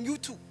 And you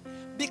too.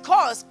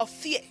 Because of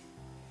fear.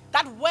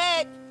 That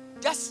word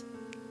just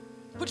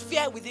put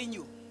fear within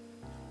you.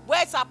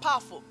 Words are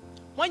powerful.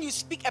 When you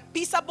speak a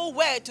peaceable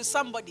word to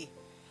somebody,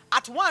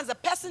 at once the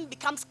person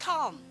becomes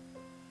calm.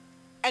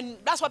 And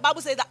that's what the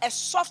Bible says, that a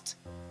soft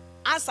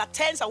answer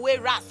turns away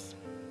wrath.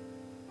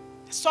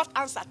 A soft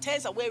answer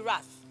turns away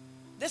wrath.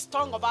 This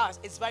tongue of ours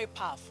is very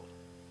powerful.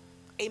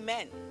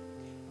 Amen.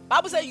 The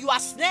Bible says you are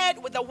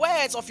snared with the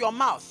words of your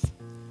mouth.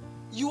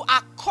 You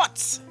are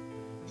caught.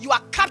 You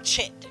are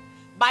captured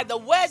by the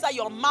words that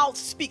your mouth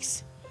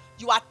speaks.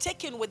 You are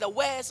taken with the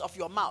words of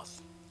your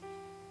mouth.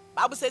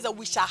 Bible says that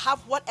we shall have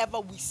whatever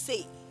we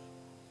say.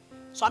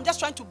 So I'm just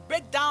trying to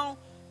break down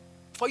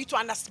for you to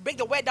understand, break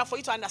the word down for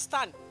you to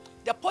understand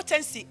the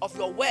potency of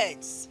your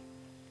words.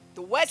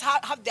 The words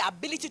have the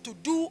ability to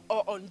do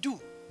or undo.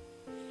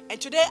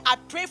 And today I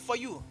pray for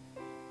you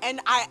and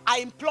I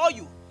implore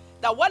you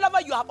that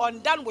whatever you have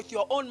undone with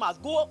your own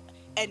mouth, go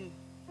and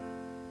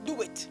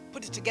do it.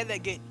 Put it together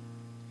again.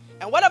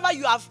 And whatever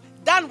you have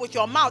done with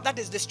your mouth that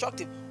is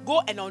destructive,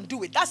 go and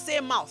undo it. That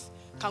same mouth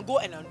can go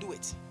and undo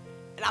it.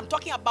 And I'm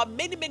talking about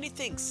many, many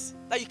things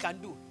that you can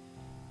do,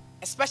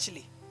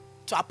 especially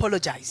to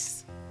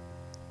apologize.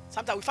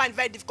 Sometimes we find it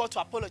very difficult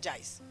to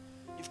apologize.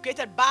 You've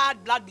created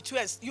bad blood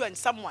between you and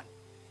someone,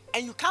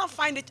 and you can't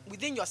find it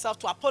within yourself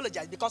to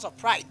apologize because of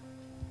pride.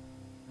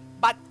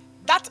 But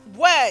that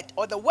word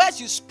or the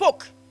words you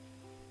spoke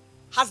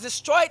has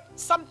destroyed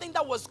something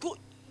that was good.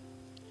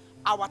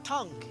 Our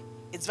tongue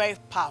is very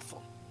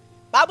powerful.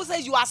 Bible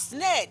says you are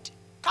snared,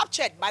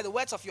 captured by the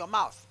words of your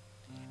mouth,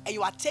 and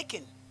you are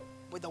taken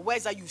with the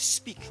words that you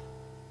speak.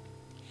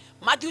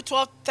 Matthew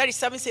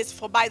 12:37 says,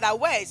 for by thy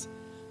words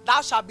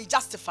thou shalt be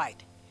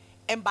justified,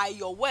 and by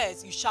your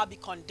words you shall be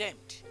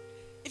condemned.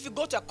 If you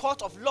go to a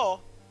court of law,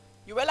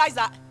 you realize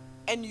that,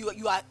 and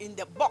you are in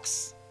the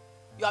box,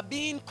 you are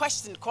being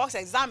questioned,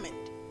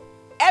 cross-examined.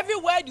 Every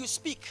word you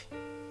speak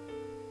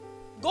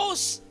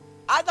goes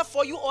either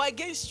for you or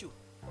against you.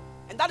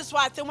 And that is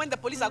why I think when the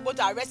police are going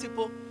to arrest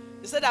people,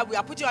 they say that we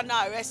are putting you under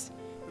arrest.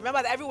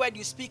 Remember that every word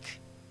you speak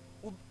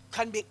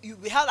you'll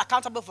be held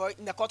accountable for it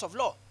in the court of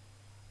law.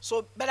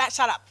 So better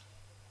shut up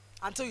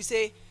until you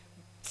say,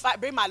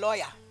 bring my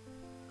lawyer.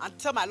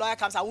 Until my lawyer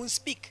comes, I won't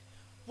speak.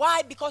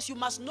 Why? Because you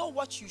must know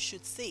what you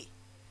should say.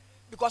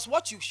 Because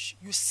what you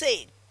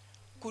say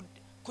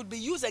could be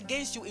used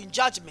against you in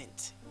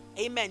judgment.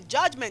 Amen.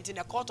 Judgment in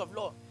a court of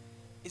law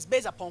is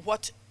based upon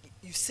what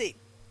you say.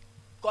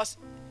 Because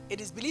it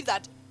is believed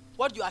that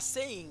what you are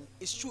saying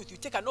is truth. You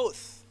take an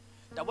oath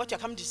that what you are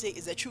coming to say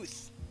is the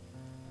truth.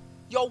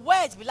 Your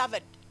words,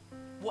 beloved,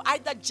 will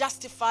either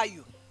justify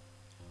you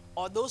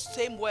or those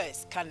same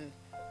words can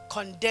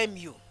condemn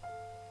you.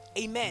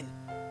 Amen.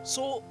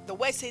 So the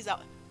word says that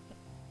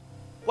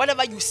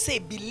whatever you say,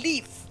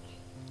 believe,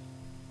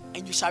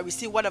 and you shall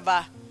receive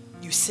whatever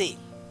you say.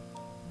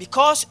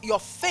 Because your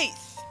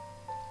faith,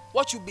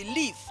 what you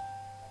believe,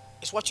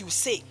 is what you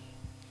say.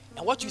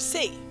 And what you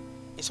say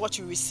is what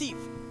you receive.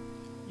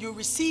 You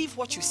receive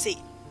what you say.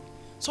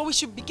 So we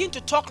should begin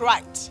to talk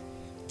right,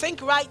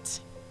 think right,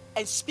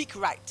 and speak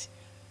right.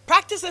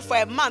 Practice it for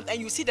a month and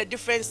you see the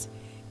difference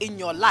in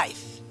your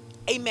life.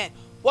 Amen.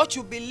 What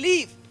you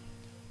believe,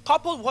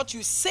 coupled with what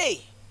you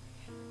say,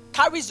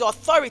 carries the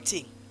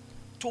authority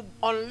to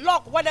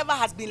unlock whatever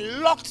has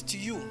been locked to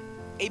you.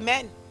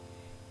 Amen.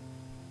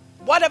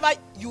 Whatever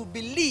you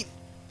believe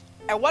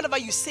and whatever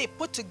you say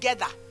put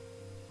together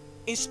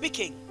in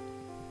speaking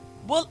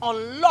will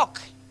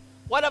unlock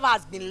whatever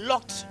has been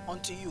locked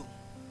onto you.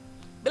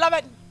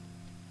 Beloved,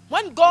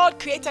 when God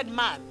created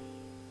man,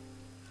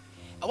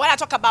 and when I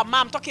talk about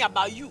man, I'm talking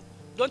about you.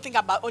 Don't think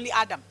about only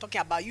Adam, I'm talking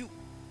about you.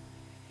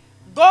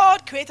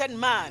 God created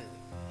man,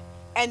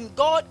 and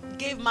God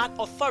gave man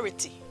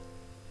authority,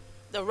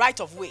 the right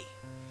of way.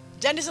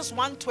 Genesis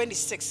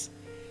 1:26.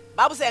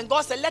 Bible says, and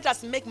God said, let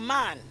us make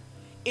man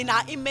in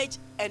our image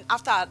and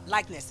after our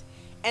likeness,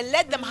 and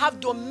let them have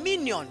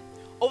dominion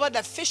over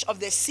the fish of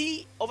the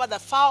sea, over the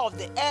fowl of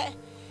the air,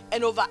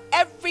 and over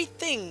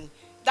everything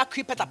that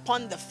creepeth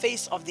upon the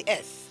face of the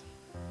earth.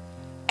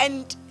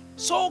 And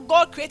so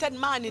God created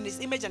man in his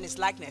image and his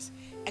likeness,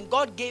 and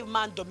God gave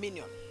man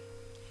dominion.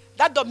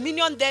 That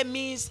dominion there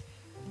means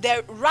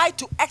the right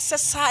to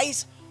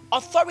exercise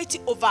authority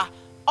over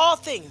all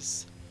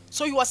things.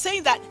 So you are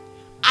saying that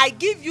I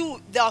give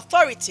you the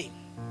authority,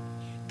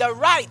 the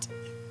right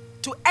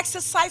to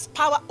exercise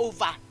power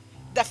over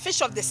the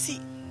fish of the sea,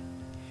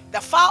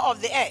 the fowl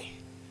of the air,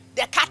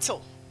 the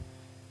cattle,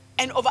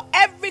 and over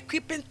every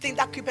creeping thing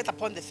that creepeth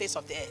upon the face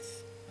of the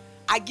earth.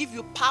 I give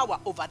you power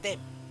over them,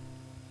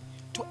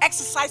 to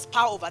exercise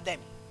power over them.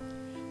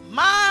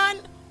 Man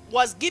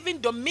was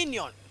given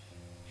dominion,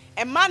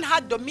 and man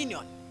had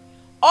dominion.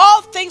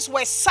 All things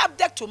were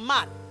subject to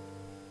man.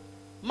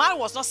 Man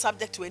was not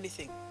subject to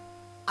anything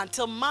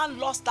until man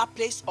lost that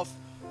place of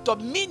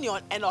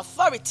dominion and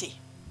authority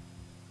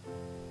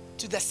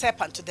to the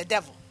serpent, to the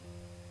devil.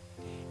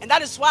 And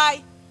that is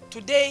why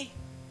today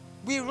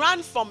we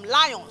run from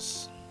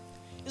lions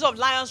instead of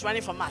lions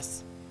running from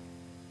us.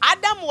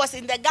 Adam was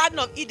in the Garden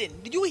of Eden.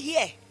 Did you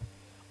hear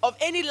of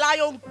any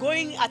lion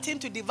going at him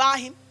to devour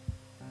him?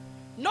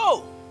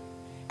 No.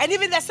 And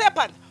even the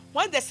serpent,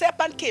 when the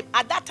serpent came,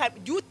 at that time,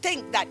 do you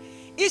think that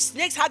if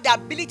snakes had the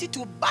ability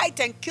to bite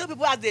and kill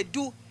people as they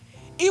do,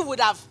 it would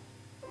have,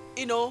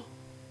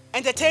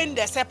 entertained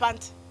the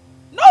serpent?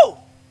 No.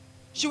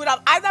 She would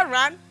have either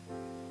run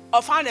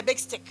or found a big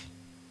stick.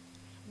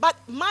 But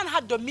man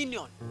had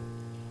dominion.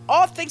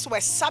 All things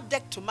were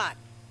subject to man.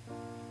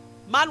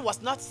 Man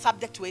was not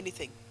subject to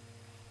anything.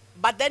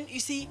 But then you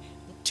see,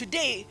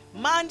 today,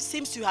 man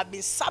seems to have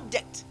been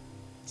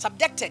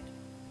subjected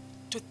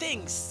to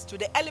things, to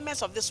the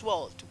elements of this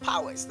world, to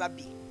powers that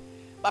be.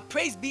 but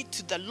praise be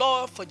to the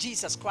Lord for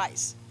Jesus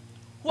Christ,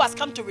 who has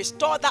come to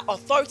restore that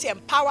authority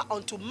and power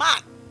unto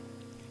man,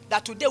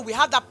 that today we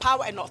have that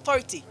power and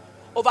authority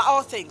over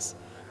all things.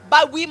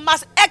 But we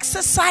must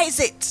exercise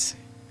it.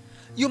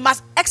 You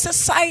must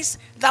exercise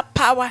that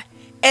power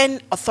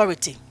and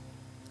authority.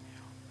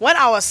 When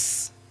I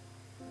was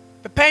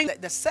preparing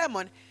the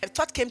sermon, a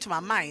thought came to my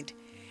mind.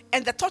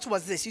 And the thought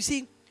was this. You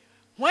see,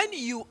 when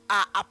you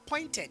are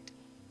appointed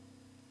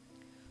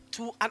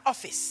to an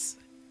office,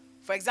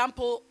 for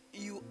example,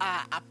 you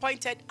are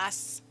appointed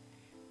as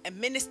a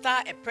minister,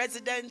 a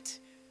president,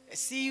 a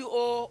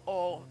CEO,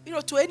 or,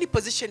 to any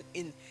position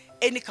in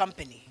any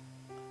company.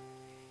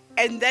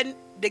 And then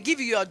they give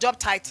you your job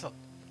title.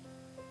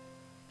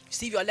 You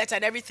receive your letter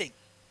and everything.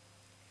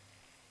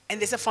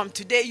 And they say, from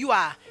today, you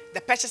are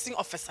the purchasing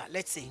officer,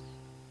 let's say.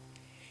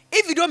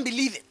 If you don't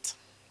believe it,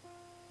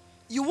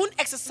 you won't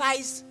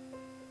exercise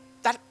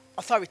that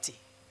authority.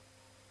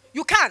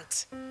 You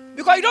can't,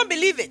 because you don't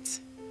believe it.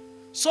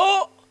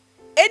 So,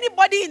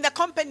 anybody in the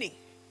company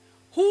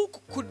who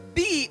could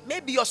be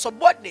maybe your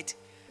subordinate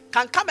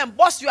can come and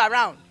boss you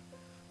around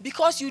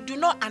because you do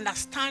not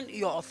understand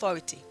your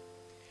authority.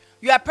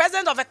 You are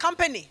president of a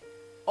company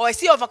or a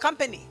CEO of a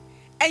company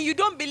and you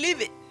don't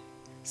believe it.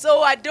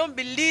 So, I don't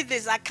believe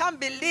this. I can't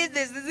believe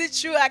this. Is it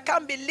true? I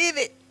can't believe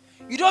it.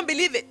 You don't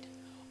believe it.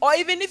 Or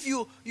even if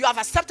you have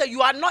accepted,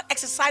 you are not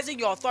exercising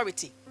your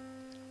authority.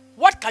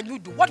 What can you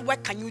do? What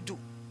work can you do?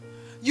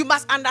 You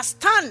must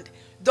understand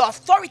the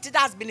authority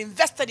that has been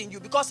invested in you,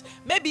 because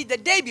maybe the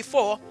day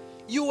before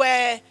you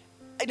were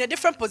in a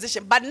different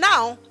position, but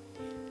now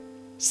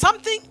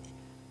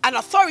an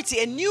authority,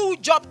 a new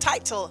job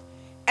title,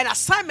 an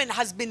assignment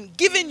has been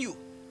given you.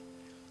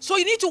 So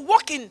you need to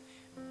walk in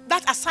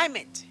that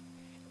assignment,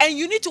 and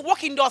you need to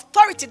walk in the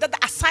authority that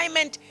the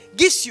assignment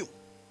gives you.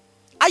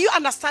 Are you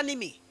understanding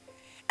me?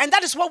 And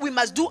that is what we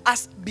must do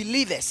as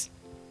believers.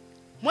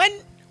 When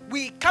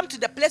we come to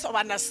the place of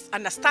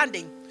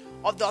understanding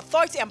of the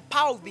authority and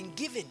power we've been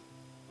given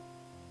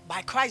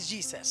by Christ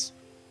Jesus,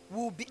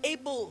 we'll be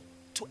able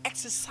to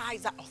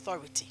exercise that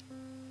authority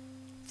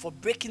for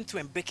breaking through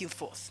and breaking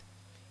forth.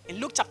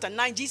 In Luke chapter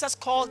 9, Jesus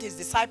called his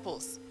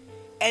disciples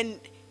and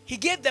he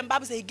gave them,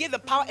 Bible says, he gave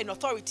them power and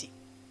authority,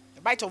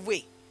 the right of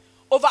way,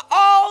 over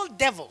all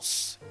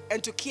devils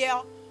and to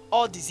cure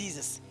all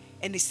diseases.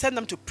 And he sent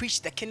them to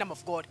preach the kingdom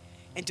of God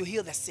and to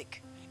heal the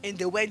sick. And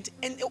they went,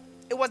 and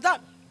it was done.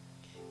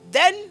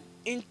 Then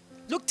in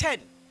Luke 10,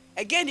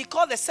 again he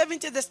called the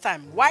 70 this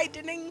time,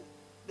 widening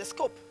the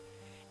scope.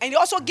 And he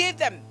also gave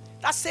them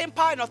that same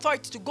power and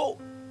authority to go,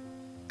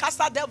 cast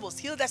out devils,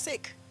 heal the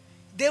sick.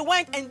 They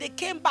went and they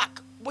came back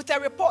with a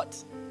report.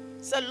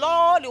 Said,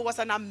 Lord, it was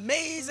an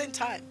amazing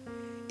time.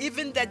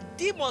 Even the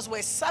demons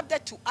were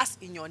subject to us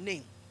in your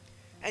name.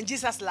 And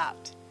Jesus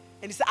laughed.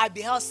 And he said, I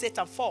beheld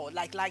Satan fall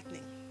like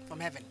lightning from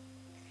heaven.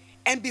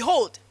 And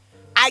behold,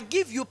 I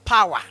give you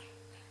power.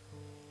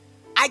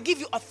 I give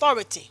you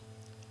authority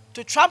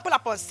to trample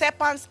upon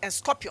serpents and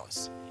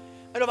scorpions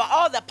and over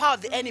all the power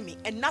of the enemy,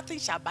 and nothing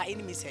shall by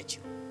any means hurt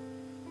you.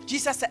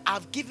 Jesus said,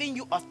 I've given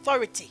you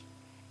authority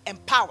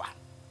and power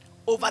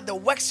over the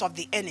works of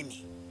the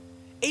enemy.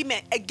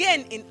 Amen.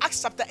 Again, in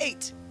Acts chapter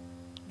 8,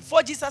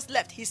 before Jesus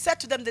left, he said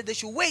to them that they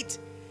should wait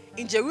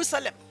in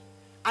Jerusalem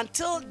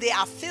until they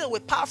are filled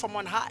with power from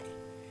on high.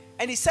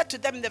 And he said to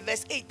them in the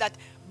verse 8 that,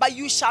 but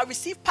you shall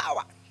receive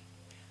power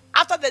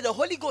after that the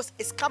Holy Ghost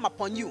is come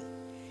upon you,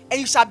 and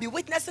you shall be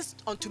witnesses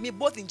unto me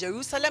both in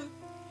Jerusalem,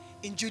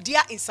 in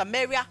Judea, in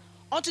Samaria,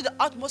 unto the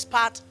utmost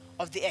part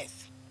of the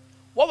earth.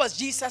 What was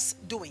Jesus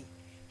doing?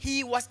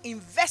 He was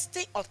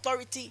investing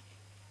authority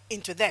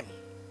into them.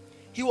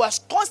 He was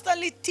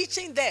constantly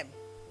teaching them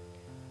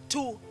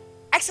to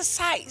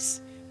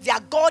exercise their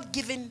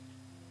God-given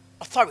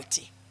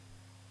authority.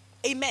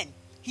 Amen.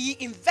 He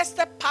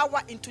invested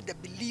power into the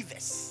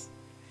believers.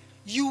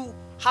 You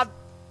have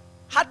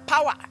had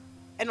power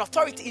and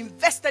authority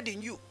invested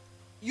in you.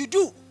 You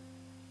do.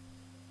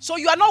 So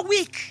you are not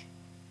weak.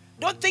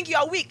 Don't think you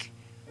are weak.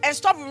 And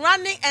stop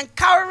running and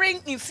cowering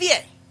in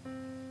fear.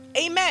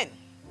 Amen.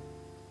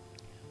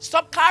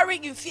 Stop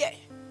cowering in fear.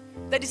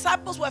 The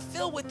disciples were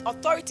filled with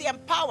authority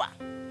and power.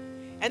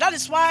 And that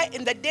is why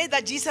in the day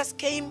that Jesus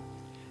came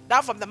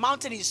down from the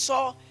mountain, he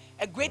saw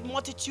a great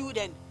multitude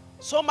and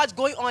so much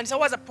going on. He said,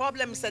 what's the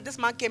problem? He said, this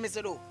man came and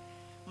said, oh,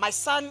 my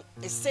son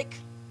is sick.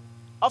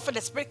 Often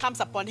the spirit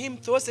comes upon him,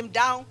 throws him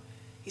down.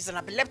 He's an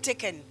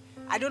epileptic and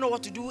I don't know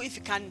what to do. If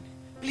you can,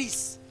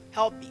 please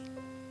help me.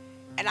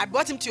 And I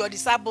brought him to your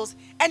disciples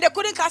and they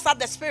couldn't cast out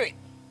the spirit.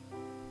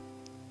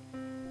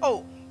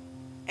 Oh,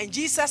 and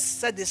Jesus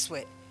said this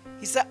way.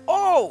 He said,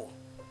 oh,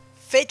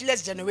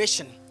 faithless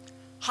generation,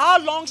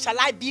 how long shall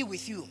I be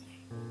with you?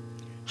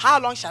 How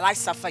long shall I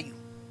suffer you?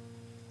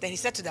 Then he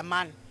said to the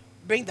man,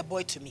 bring the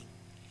boy to me.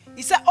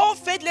 He said, oh,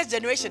 faithless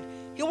generation.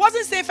 He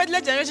wasn't saying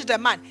faithless generation to the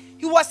man.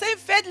 He was saying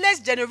faithless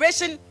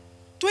generation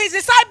to his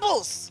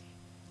disciples.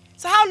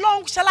 So how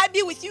long shall I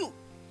be with you?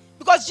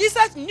 Because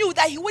Jesus knew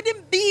that he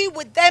wouldn't be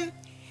with them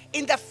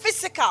in the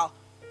physical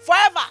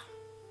forever.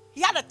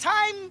 He had a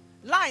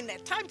timeline, a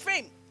time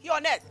frame here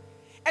on earth.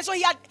 And so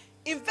he had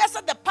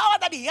invested the power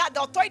that he had,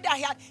 the authority that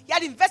he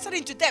had invested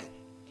into them.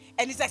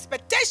 And his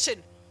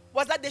expectation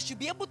was that they should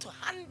be able to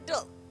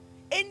handle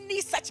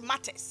any such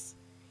matters.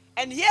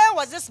 And here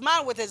was this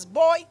man with his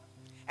boy,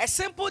 a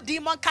simple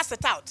demon cast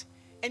it out,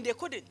 and they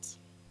couldn't.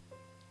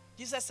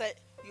 Jesus said,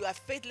 you are a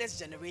faithless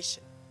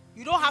generation.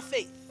 You don't have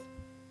faith.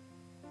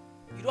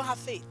 You don't have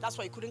faith. That's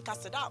why you couldn't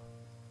cast it out.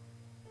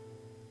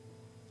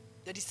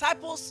 The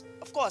disciples,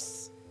 of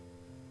course,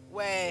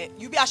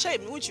 you'd be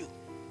ashamed, wouldn't you?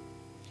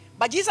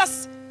 But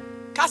Jesus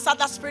cast out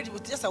that spirit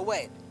with just a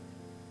word.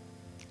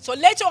 So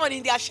later on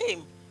in their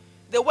shame,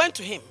 they went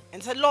to him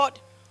and said, Lord,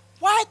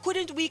 why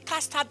couldn't we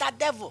cast out that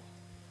devil?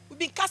 We've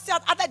been casting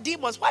out other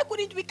demons. Why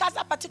couldn't we cast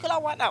that particular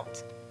one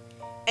out?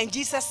 And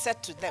Jesus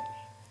said to them,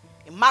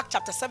 in Mark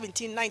chapter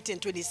 17, 19,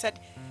 20, he said,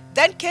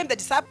 then came the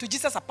disciples to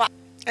Jesus apart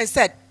and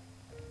said,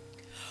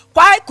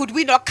 why could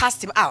we not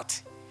cast him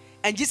out?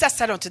 And Jesus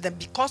said unto them,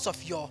 because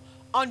of your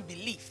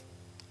unbelief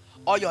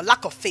or your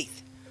lack of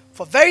faith.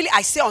 For verily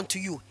I say unto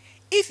you,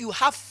 if you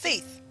have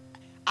faith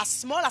as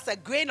small as a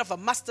grain of a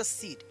mustard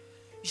seed,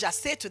 you shall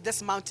say to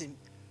this mountain,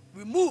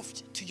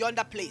 removed to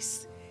yonder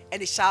place,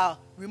 and it shall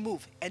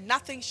remove, and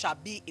nothing shall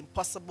be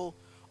impossible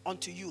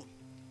unto you.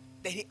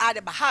 Then he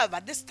added, but however,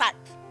 this type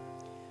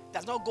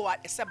does not go out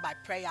except by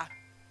prayer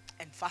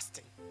and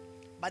fasting.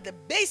 But the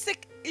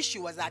basic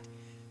issue was that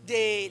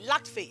they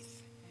lacked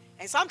faith.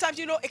 And sometimes,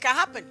 it can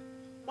happen.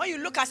 When you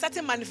look at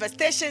certain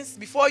manifestations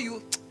before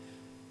you,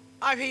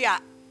 but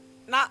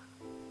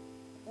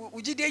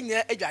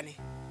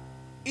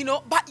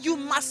you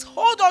must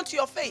hold on to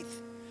your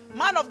faith.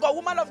 Man of God,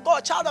 woman of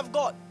God, child of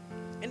God.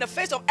 In the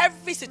face of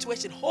every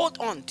situation, hold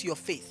on to your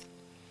faith.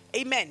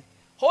 Amen.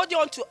 Holding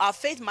on to our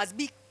faith must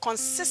be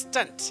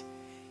consistent.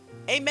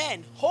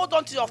 Amen. Hold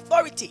on to the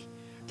authority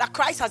that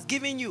Christ has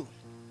given you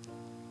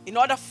in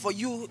order for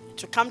you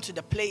to come to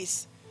the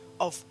place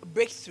of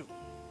breakthrough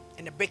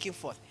and the breaking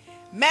forth.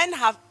 Men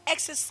have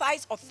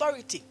exercised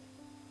authority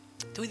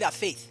through their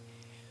faith.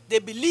 They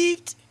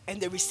believed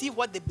and they received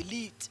what they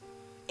believed.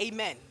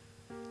 Amen.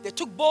 They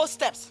took bold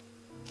steps.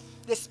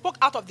 They spoke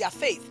out of their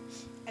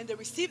faith and they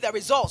received the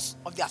results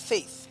of their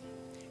faith.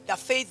 Their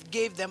faith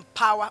gave them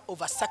power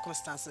over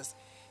circumstances.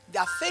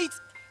 Their faith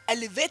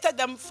elevated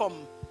them from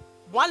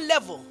one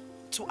level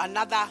to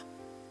another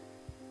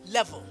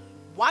level.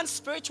 One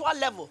spiritual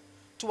level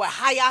to a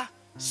higher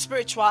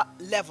spiritual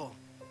level.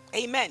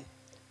 Amen.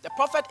 The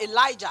prophet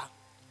Elijah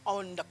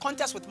on the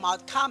contest with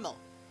Mount Carmel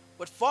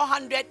with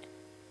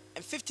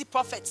 450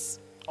 prophets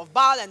of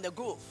Baal and the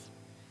Grove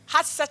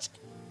had such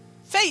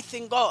faith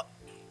in God.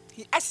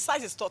 He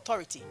exercised his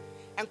authority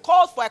and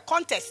called for a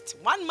contest,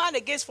 one man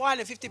against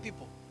 450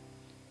 people.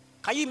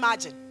 Can you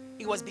imagine?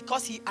 It was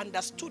because he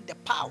understood the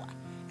power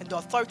and the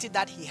authority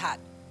that he had.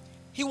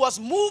 He was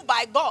moved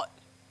by God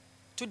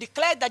to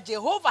declare that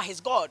Jehovah, his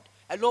God,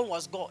 alone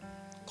was God.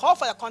 Call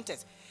for the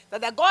contest.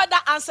 That the God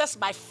that answers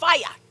by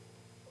fire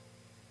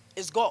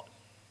is God.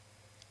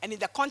 And in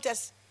the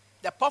contest,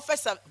 the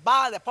prophets of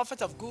Baal, the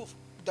prophets of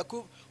the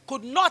Grove,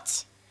 could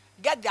not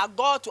get their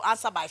God to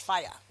answer by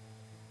fire.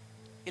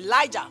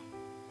 Elijah,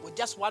 with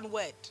just one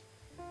word,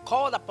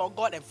 called upon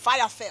God and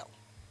fire fell,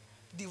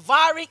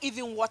 devouring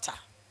even water.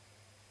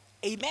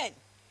 Amen.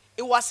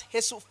 It was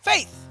his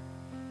faith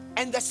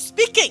and the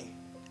speaking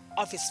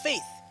of his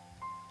faith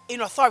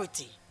in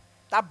authority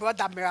that brought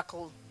that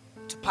miracle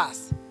to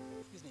pass.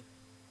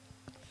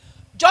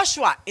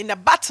 Joshua, in the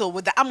battle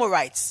with the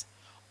Amorites,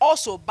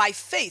 also by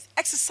faith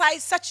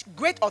exercised such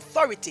great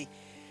authority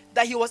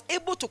that he was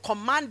able to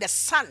command the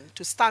sun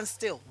to stand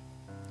still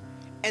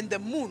and the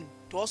moon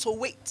to also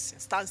wait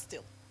and stand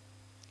still.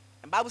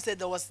 The Bible said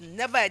there was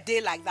never a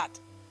day like that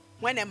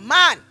when a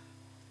man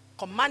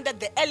commanded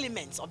the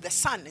elements of the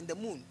sun and the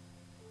moon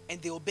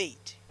and they obeyed.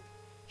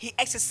 He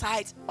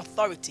exercised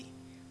authority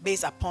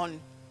based upon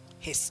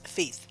his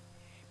faith.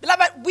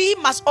 Beloved, we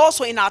must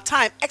also in our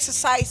time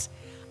exercise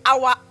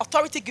our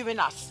authority given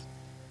us.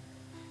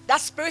 That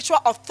spiritual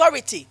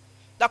authority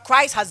that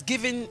Christ has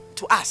given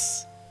to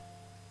us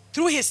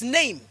through his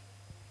name.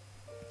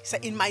 He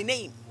said, in my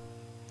name,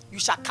 you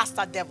shall cast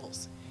out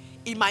devils.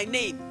 In my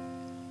name,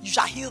 you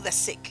shall heal the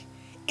sick.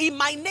 In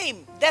my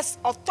name, there's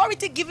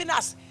authority given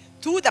us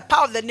through the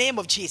power of the name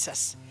of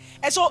Jesus.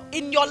 And so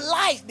in your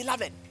life,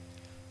 beloved,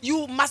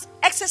 you must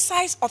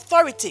exercise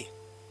authority.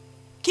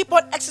 Keep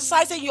on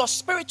exercising your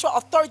spiritual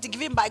authority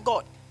given by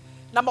God.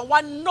 Number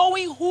one,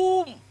 knowing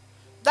whom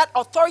that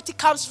authority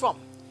comes from.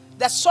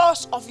 The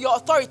source of your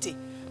authority.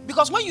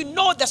 Because when you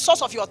know the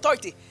source of your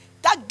authority,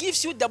 that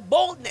gives you the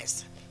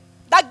boldness.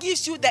 That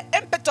gives you the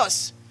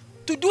impetus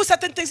to do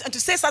certain things and to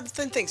say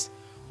certain things.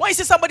 When you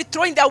see somebody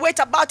throwing their weight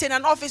about in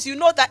an office, you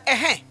know that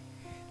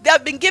they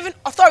have been given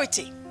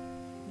authority.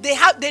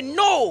 They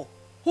know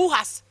who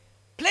has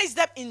placed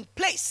them in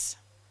place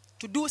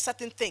to do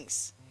certain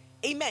things.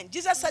 Amen.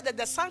 Jesus said that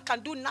the Son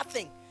can do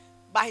nothing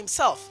by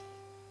himself,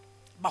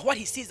 but what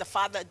he sees the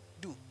Father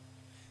do.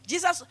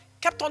 Jesus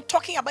kept on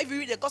talking about, if you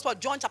read the Gospel of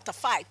John chapter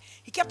 5,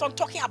 he kept on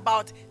talking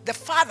about the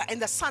Father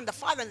and the Son, the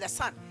Father and the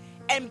Son.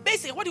 And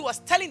basically what he was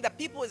telling the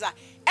people is that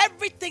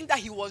everything that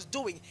he was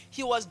doing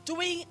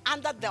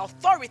under the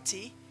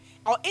authority,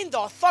 or in the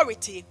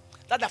authority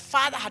that the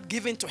Father had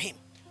given to him.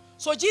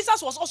 So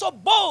Jesus was also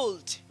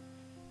bold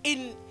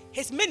in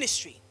his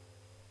ministry,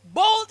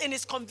 bold in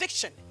his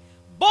conviction,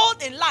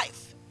 bold in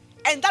life.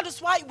 And that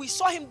is why we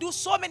saw him do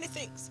so many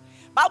things.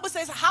 Bible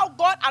says how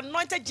God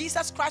anointed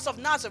Jesus Christ of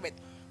Nazareth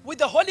with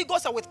the Holy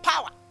Ghost and with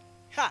power.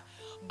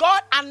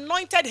 God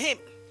anointed him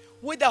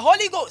with the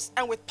Holy Ghost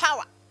and with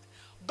power.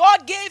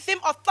 God gave him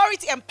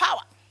authority and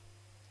power,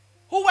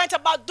 who went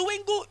about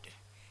doing good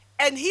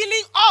and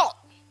healing all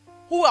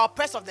who were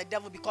oppressed of the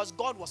devil, because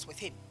God was with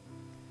him.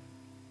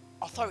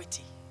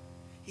 Authority.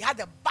 He had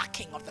the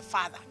backing of the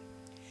Father.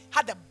 He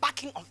had the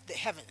backing of the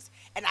heavens.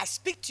 And I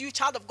speak to you,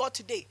 child of God,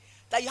 today,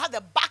 that you have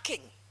the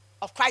backing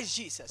of Christ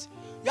Jesus.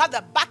 You have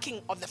the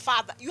backing of the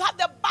Father. You have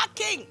the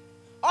backing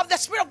of the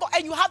Spirit of God.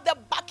 And you have the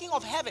backing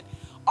of heaven.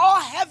 All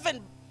heaven,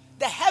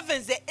 the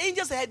heavens, the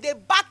angels, they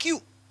back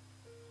you.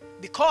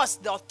 Because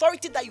the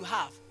authority that you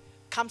have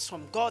comes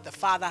from God the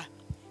Father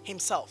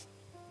himself.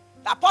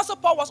 The Apostle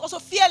Paul was also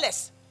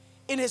fearless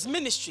in his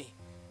ministry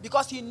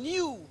because he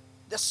knew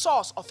the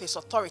source of his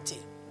authority.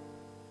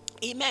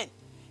 Amen.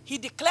 He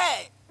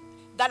declared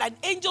that an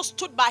angel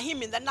stood by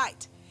him in the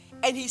night,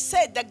 and he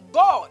said, the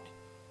God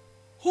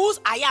whose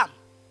I am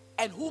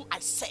and whom I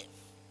serve.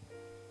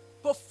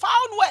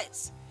 Profound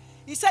words.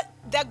 He said,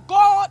 the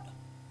God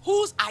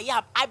whose I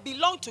am, I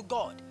belong to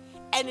God,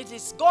 and it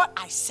is God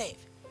I serve.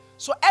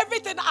 So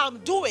everything I'm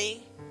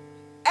doing,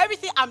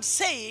 everything I'm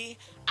saying,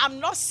 I'm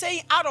not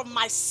saying out of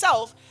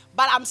myself,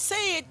 but I'm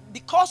saying it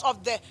because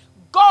of the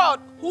God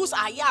whose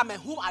I am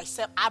and whom I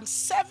serve. I'm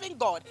serving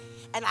God,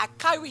 and I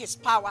carry his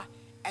power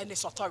and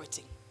his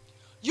authority.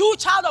 You,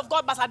 child of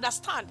God, must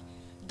understand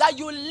that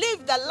you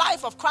live the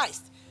life of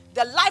Christ.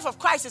 The life of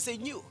Christ is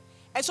in you.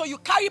 And so you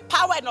carry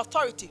power and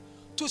authority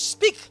to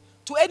speak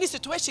to any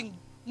situation.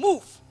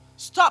 Move,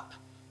 stop.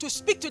 To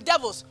speak to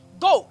devils,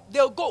 go,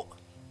 they'll go.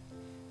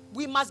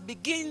 We must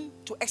begin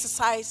to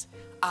exercise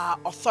our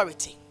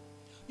authority.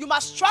 You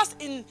must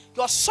trust in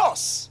your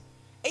source.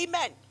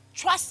 Amen.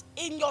 Trust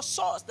in your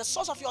source, the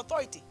source of your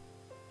authority.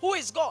 Who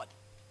is God?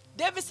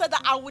 David said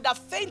that I would have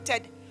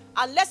fainted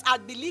unless I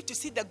believed to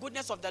see the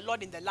goodness of the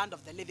Lord in the land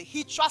of the living.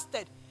 He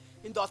trusted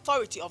in the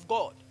authority of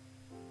God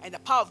and the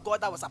power of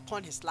God that was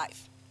upon his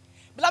life.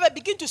 Beloved,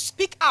 begin to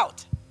speak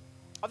out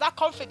of that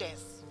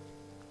confidence.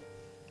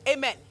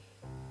 Amen.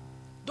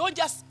 Don't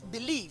just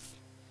believe,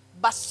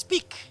 but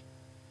speak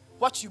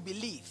what you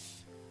believe.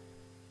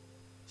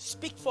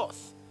 Speak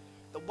forth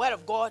the word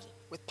of God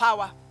with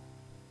power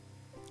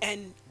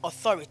and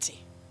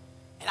authority.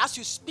 And as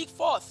you speak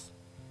forth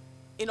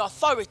in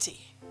authority,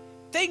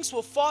 things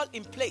will fall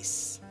in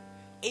place.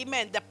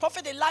 Amen. The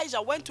prophet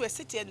Elijah went to a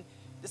city and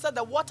they said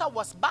the water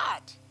was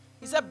bad.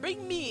 He said,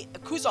 bring me a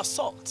cruse of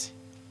salt.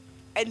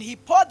 And he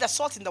poured the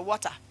salt in the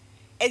water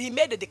and he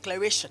made a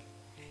declaration.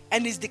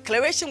 And his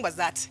declaration was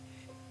that,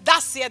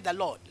 thus saith the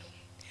Lord,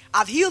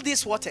 I've healed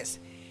these waters,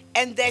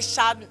 and there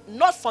shall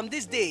not from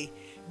this day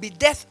be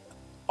death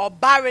or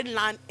barren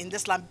land in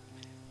this land.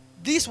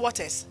 These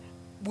waters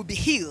will be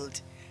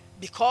healed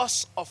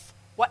because of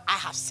what I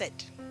have said.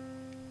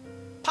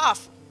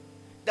 Powerful.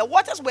 The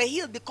waters were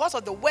healed because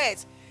of the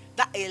words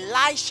that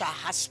Elisha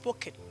has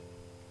spoken.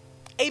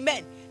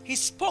 Amen. He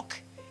spoke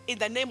in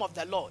the name of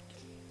the Lord.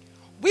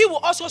 We will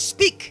also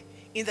speak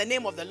in the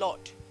name of the Lord.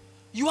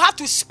 You have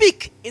to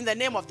speak in the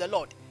name of the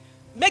Lord.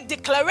 Make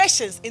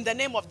declarations in the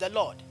name of the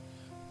Lord.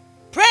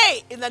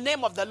 Pray in the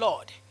name of the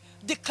Lord.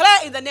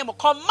 Declare in the name of,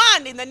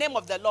 command in the name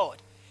of the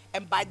Lord.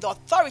 And by the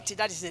authority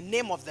that is in the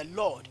name of the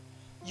Lord,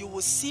 you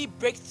will see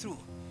breakthrough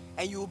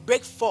and you will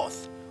break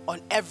forth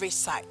on every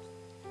side.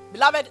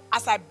 Beloved,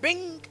 as I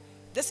bring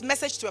this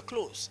message to a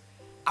close,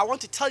 I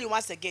want to tell you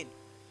once again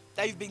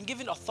that you've been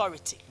given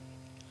authority.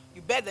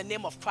 You bear the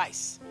name of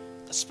Christ.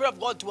 The Spirit of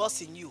God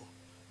dwells in you.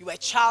 You are a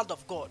child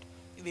of God.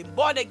 You've been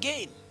born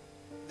again.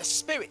 The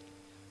Spirit.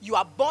 You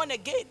are born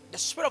again. The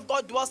Spirit of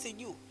God dwells in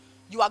you.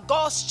 You are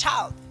God's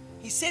child.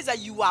 He says that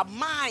you are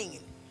mine.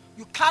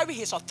 You carry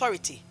his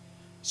authority.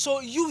 So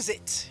use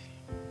it.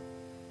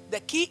 The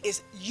key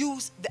is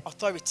use the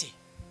authority.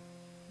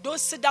 Don't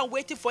sit down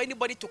waiting for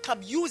anybody to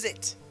come. Use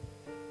it.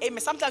 Amen.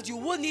 Sometimes you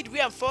will need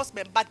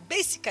reinforcement, but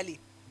basically,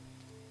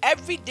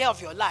 every day of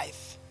your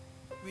life,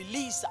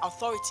 release the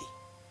authority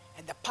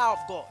and the power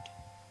of God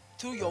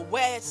through your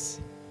words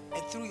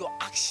and through your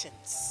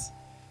actions.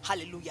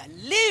 Hallelujah.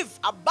 Live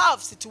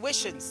above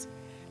situations,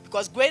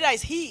 because greater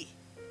is he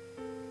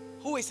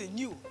who is in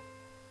you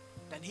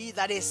than he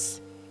that is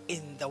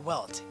in the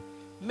world.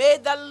 May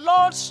the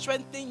Lord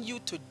strengthen you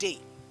today.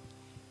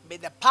 May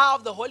the power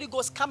of the Holy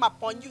Ghost come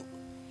upon you.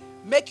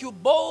 Make you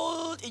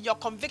bold in your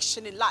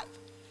conviction in life.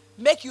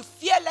 Make you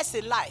fearless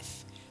in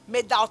life.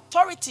 May the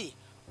authority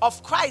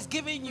of Christ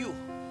given you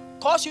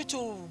cause you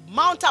to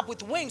mount up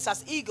with wings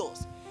as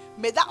eagles.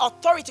 May that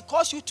authority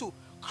cause you to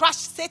crush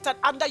Satan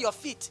under your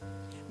feet.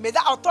 May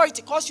that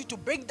authority cause you to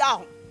bring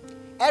down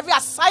every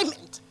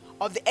assignment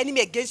of the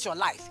enemy against your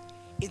life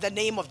in the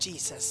name of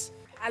Jesus.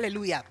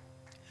 Hallelujah.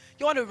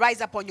 You want to rise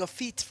up on your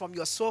feet from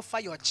your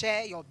sofa, your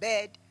chair, your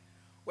bed,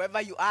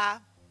 wherever you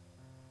are,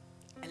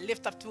 and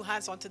lift up two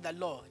hands unto the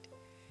Lord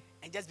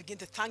and just begin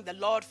to thank the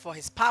Lord for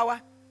his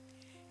power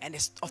and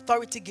his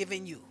authority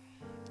given you.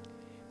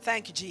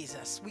 Thank you,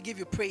 Jesus. We give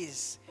you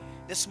praise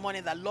this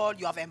morning that, Lord,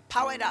 you have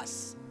empowered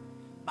us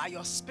by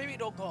your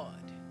Spirit, oh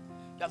God.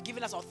 You have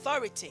given us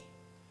authority.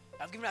 You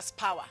have given us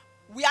power.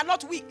 We are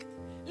not weak.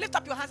 Lift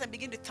up your hands and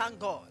begin to thank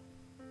God.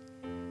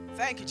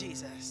 Thank you,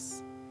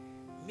 Jesus.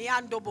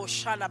 Miandobo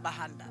Shala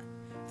Bahanda.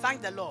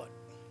 Thank the Lord.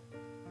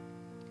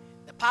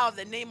 The power of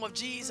the name of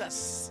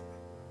Jesus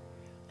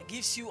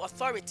gives you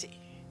authority.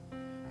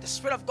 The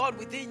Spirit of God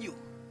within you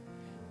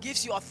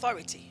gives you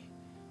authority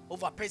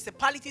over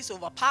principalities,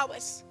 over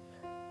powers,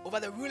 over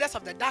the rulers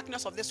of the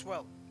darkness of this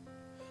world,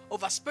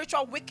 over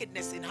spiritual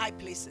wickedness in high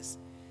places.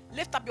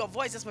 Lift up your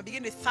voices and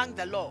begin to thank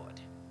the Lord.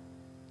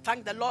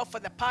 Thank the Lord for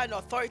the power and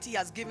authority he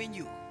has given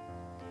you.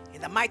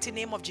 In the mighty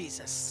name of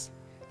Jesus.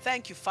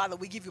 Thank you, Father.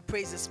 We give you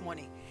praise this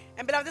morning.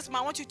 And beloved, this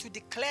morning I want you to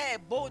declare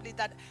boldly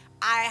that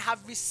I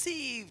have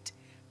received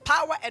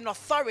power and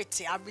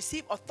authority. I've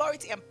received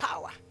authority and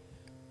power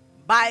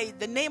by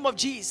the name of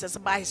Jesus,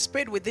 by his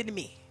Spirit within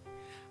me.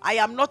 I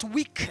am not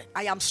weak,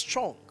 I am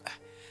strong. The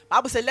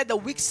Bible says, let the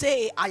weak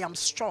say, I am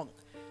strong.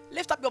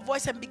 Lift up your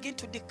voice and begin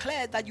to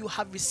declare that you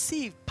have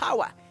received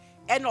power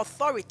and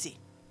authority.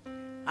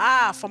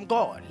 From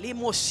God.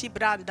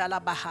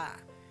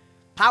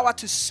 Power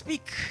to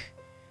speak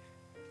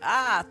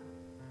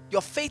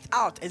your faith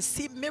out and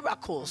see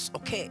miracles,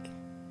 okay?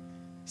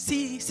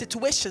 See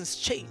situations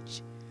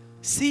change.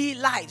 See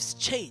lives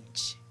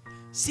change.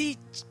 See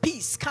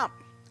peace come.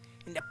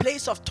 In the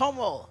place of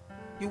turmoil,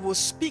 you will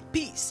speak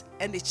peace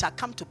and it shall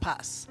come to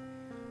pass.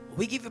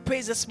 We give you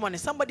praise this morning.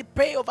 Somebody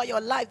pray over your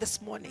life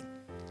this morning.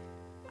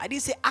 I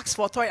didn't say ask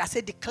for authority. I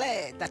said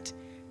declare that.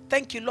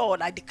 Thank you,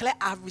 Lord. I declare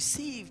I have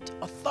received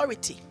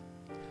authority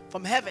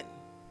from heaven.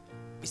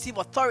 Receive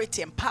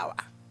authority and power.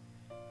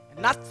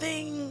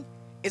 Nothing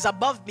is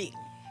above me.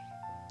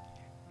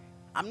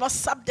 I'm not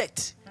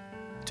subject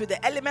to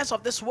the elements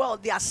of this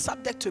world. They are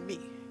subject to me.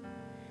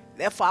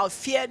 Therefore, I'll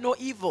fear no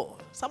evil.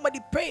 Somebody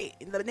pray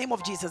in the name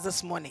of Jesus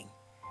this morning.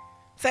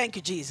 Thank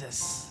you,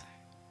 Jesus.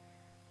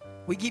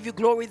 We give you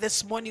glory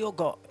this morning, oh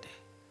God.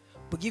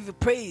 We give you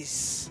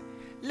praise.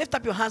 Lift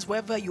up your hands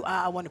wherever you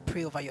are. I want to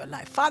pray over your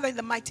life. Father, in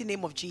the mighty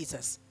name of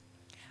Jesus,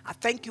 I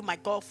thank you, my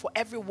God, for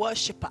every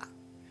worshiper,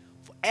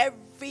 for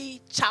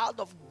every child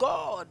of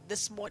God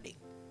this morning.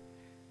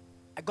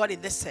 I got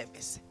in this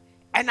service.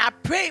 And I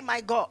pray,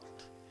 my God,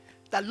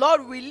 that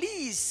Lord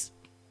release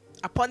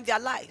upon their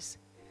lives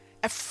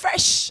a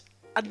fresh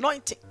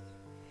anointing.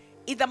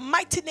 In the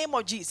mighty name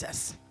of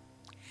Jesus,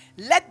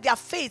 let their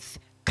faith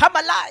come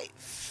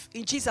alive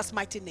in Jesus'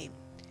 mighty name.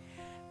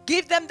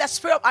 Give them the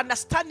spirit of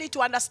understanding to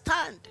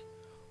understand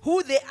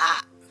who they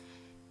are.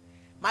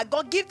 My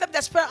God, give them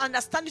the spirit of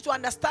understanding to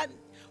understand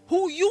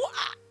who you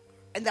are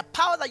and the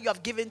power that you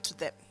have given to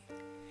them.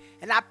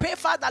 And I pray,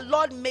 Father,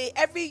 Lord, may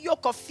every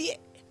yoke of fear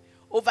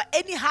over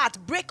any heart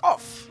break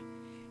off.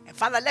 And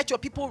Father, let your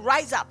people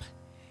rise up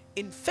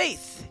in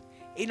faith,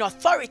 in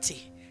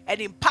authority,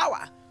 and in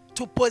power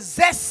to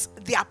possess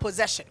their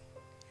possession.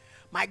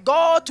 My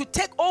God, to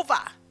take over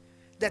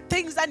the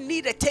things that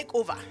need a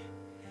takeover.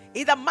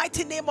 In the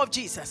mighty name of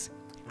Jesus,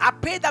 I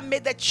pray that may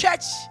the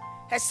church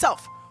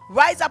herself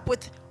rise up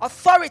with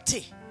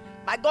authority,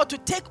 my God, to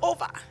take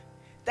over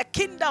the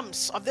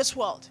kingdoms of this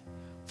world.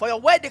 For your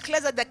word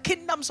declares that the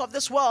kingdoms of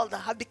this world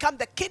have become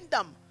the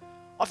kingdom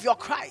of your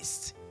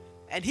Christ,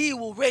 and he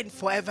will reign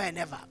forever and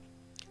ever.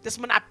 This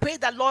morning I pray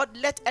that, Lord,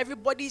 let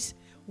everybody's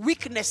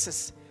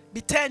weaknesses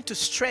be turned to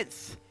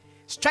strength.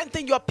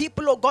 Strengthen your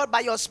people, oh God,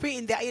 by your Spirit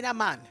in their inner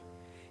man.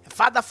 And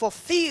Father,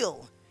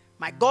 fulfill,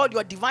 my God,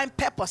 your divine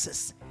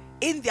purposes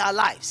in their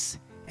lives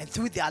and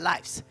through their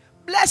lives.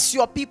 Bless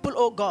your people,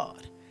 oh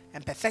God,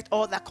 and perfect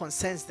all that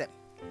concerns them.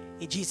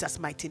 In Jesus'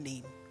 mighty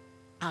name.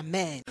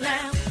 Amen.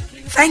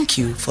 Thank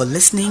you for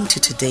listening to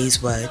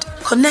today's word.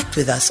 Connect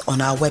with us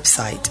on our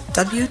website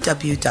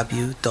www.tlgm.org.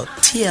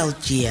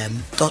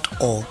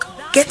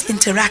 Get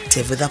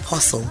interactive with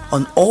Apostle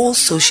on all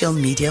social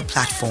media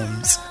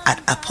platforms at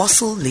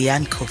Apostle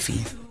Leanne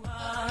Kofi.